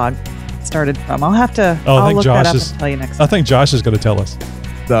word blog started from. I'll have to I'll look that up and tell you next time. I think Josh is going to tell us.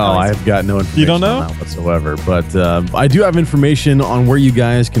 No, I've got no information you don't know? on that whatsoever. But I do have information on where you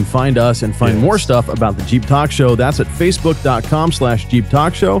guys can find us and find more stuff about the Jeep Talk Show. That's at facebook.com/Jeep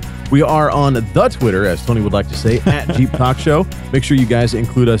Talk Show. We are on the Twitter, as Tony would like to say, at Jeep Talk Show. Make sure you guys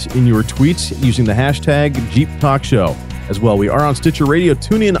include us in your tweets using the hashtag Jeep Talk Show. As well, we are on Stitcher Radio,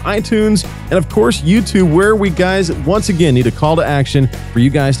 TuneIn, iTunes, and of course YouTube, where we guys once again need a call to action for you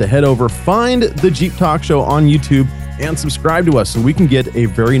guys to head over, find the Jeep Talk Show on YouTube, and subscribe to us so we can get a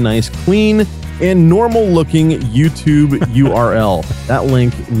very nice, clean, and normal-looking YouTube URL. That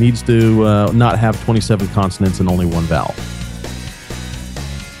link needs to not have 27 consonants and only one vowel.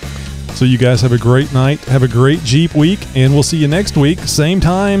 So you guys have a great night. Have a great Jeep week, and we'll see you next week. Same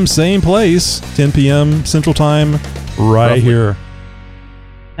time, same place, 10 p.m. Central Time, right here.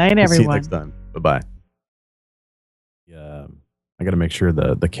 Night, everyone. See you next time. Bye-bye. Yeah, I got to make sure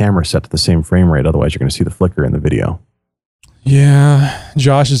the camera's set to the same frame rate. Otherwise, you're going to see the flicker in the video. Yeah,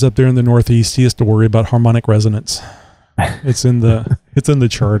 Josh is up there in the Northeast. He has to worry about harmonic resonance. It's in the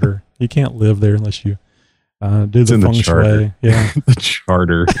charter. You can't live there unless you do the feng shui. Yeah, the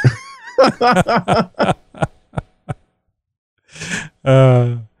charter.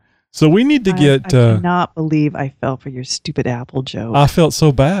 So we need to get. I cannot believe I fell for your stupid Apple joke. I felt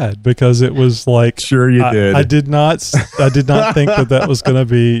so bad because it was like. Sure, you did. I did not think that was going to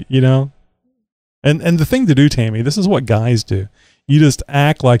be, And the thing to do, Tammy, this is what guys do. You just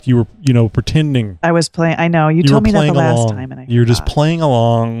act like you were, pretending. I was playing. I know you told me that the last time, and you're just playing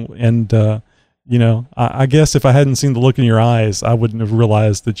along, and I guess if I hadn't seen the look in your eyes, I wouldn't have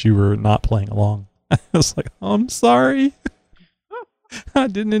realized that you were not playing along. I was like, oh, I'm sorry, I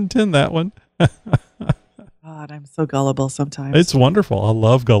didn't intend that one. God, I'm so gullible sometimes. It's wonderful. I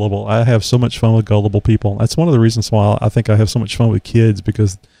love gullible. I have so much fun with gullible people. That's one of the reasons why I think I have so much fun with kids,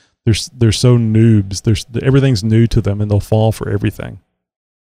 because they're so noobs. Everything's new to them, and they'll fall for everything.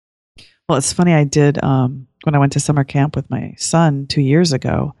 Well, it's funny. I did when I went to summer camp with my son 2 years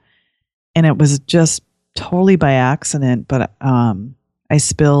ago, and it was just totally by accident. But I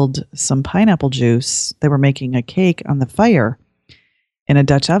spilled some pineapple juice. They were making a cake on the fire in a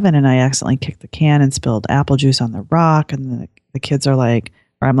Dutch oven, and I accidentally kicked the can and spilled apple juice on the rock. And the kids are like,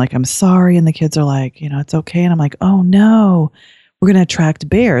 or I'm like, I'm sorry, and the kids are like, it's okay. And I'm like, oh no. We're going to attract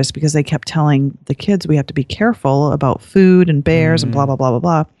bears, because they kept telling the kids we have to be careful about food and bears and blah, blah, blah, blah,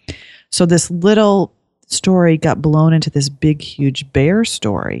 blah. So this little story got blown into this big, huge bear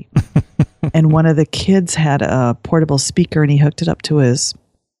story. And one of the kids had a portable speaker, and he hooked it up to his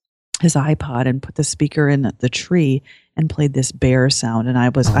iPod and put the speaker in the tree and played this bear sound. And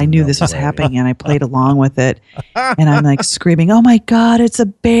I knew this was happening, and I played along with it. And I'm like screaming, oh my God, it's a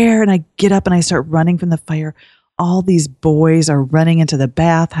bear. And I get up and I start running from the fire. All these boys are running into the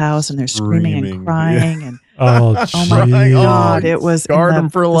bathhouse, and they're screaming and crying. And oh my God, it was scarred them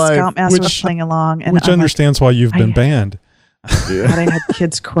for life. The Scoutmaster was playing along, and which understands why you've been banned. God, I had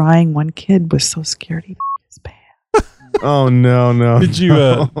kids crying. One kid was so scared he his pants. Oh no! Did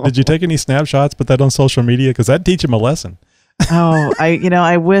you take any snapshots? Put that on social media, because that'd teach him a lesson. Oh,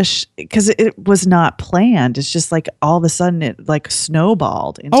 I wish, because it was not planned. It's just like all of a sudden it like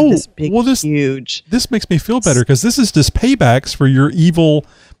snowballed into this big, huge. This makes me feel better because this is just paybacks for your evil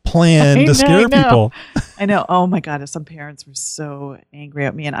plan to scare people. I know. Oh my God. Some parents were so angry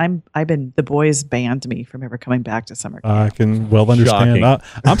at me, and the boys banned me from ever coming back to summer camp. I can well understand.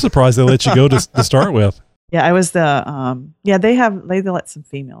 I'm surprised they let you go to start with. Yeah, I was the they let some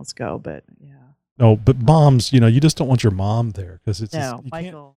females go, but yeah. No, but moms, you just don't want your mom there because it's no,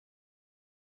 Michael.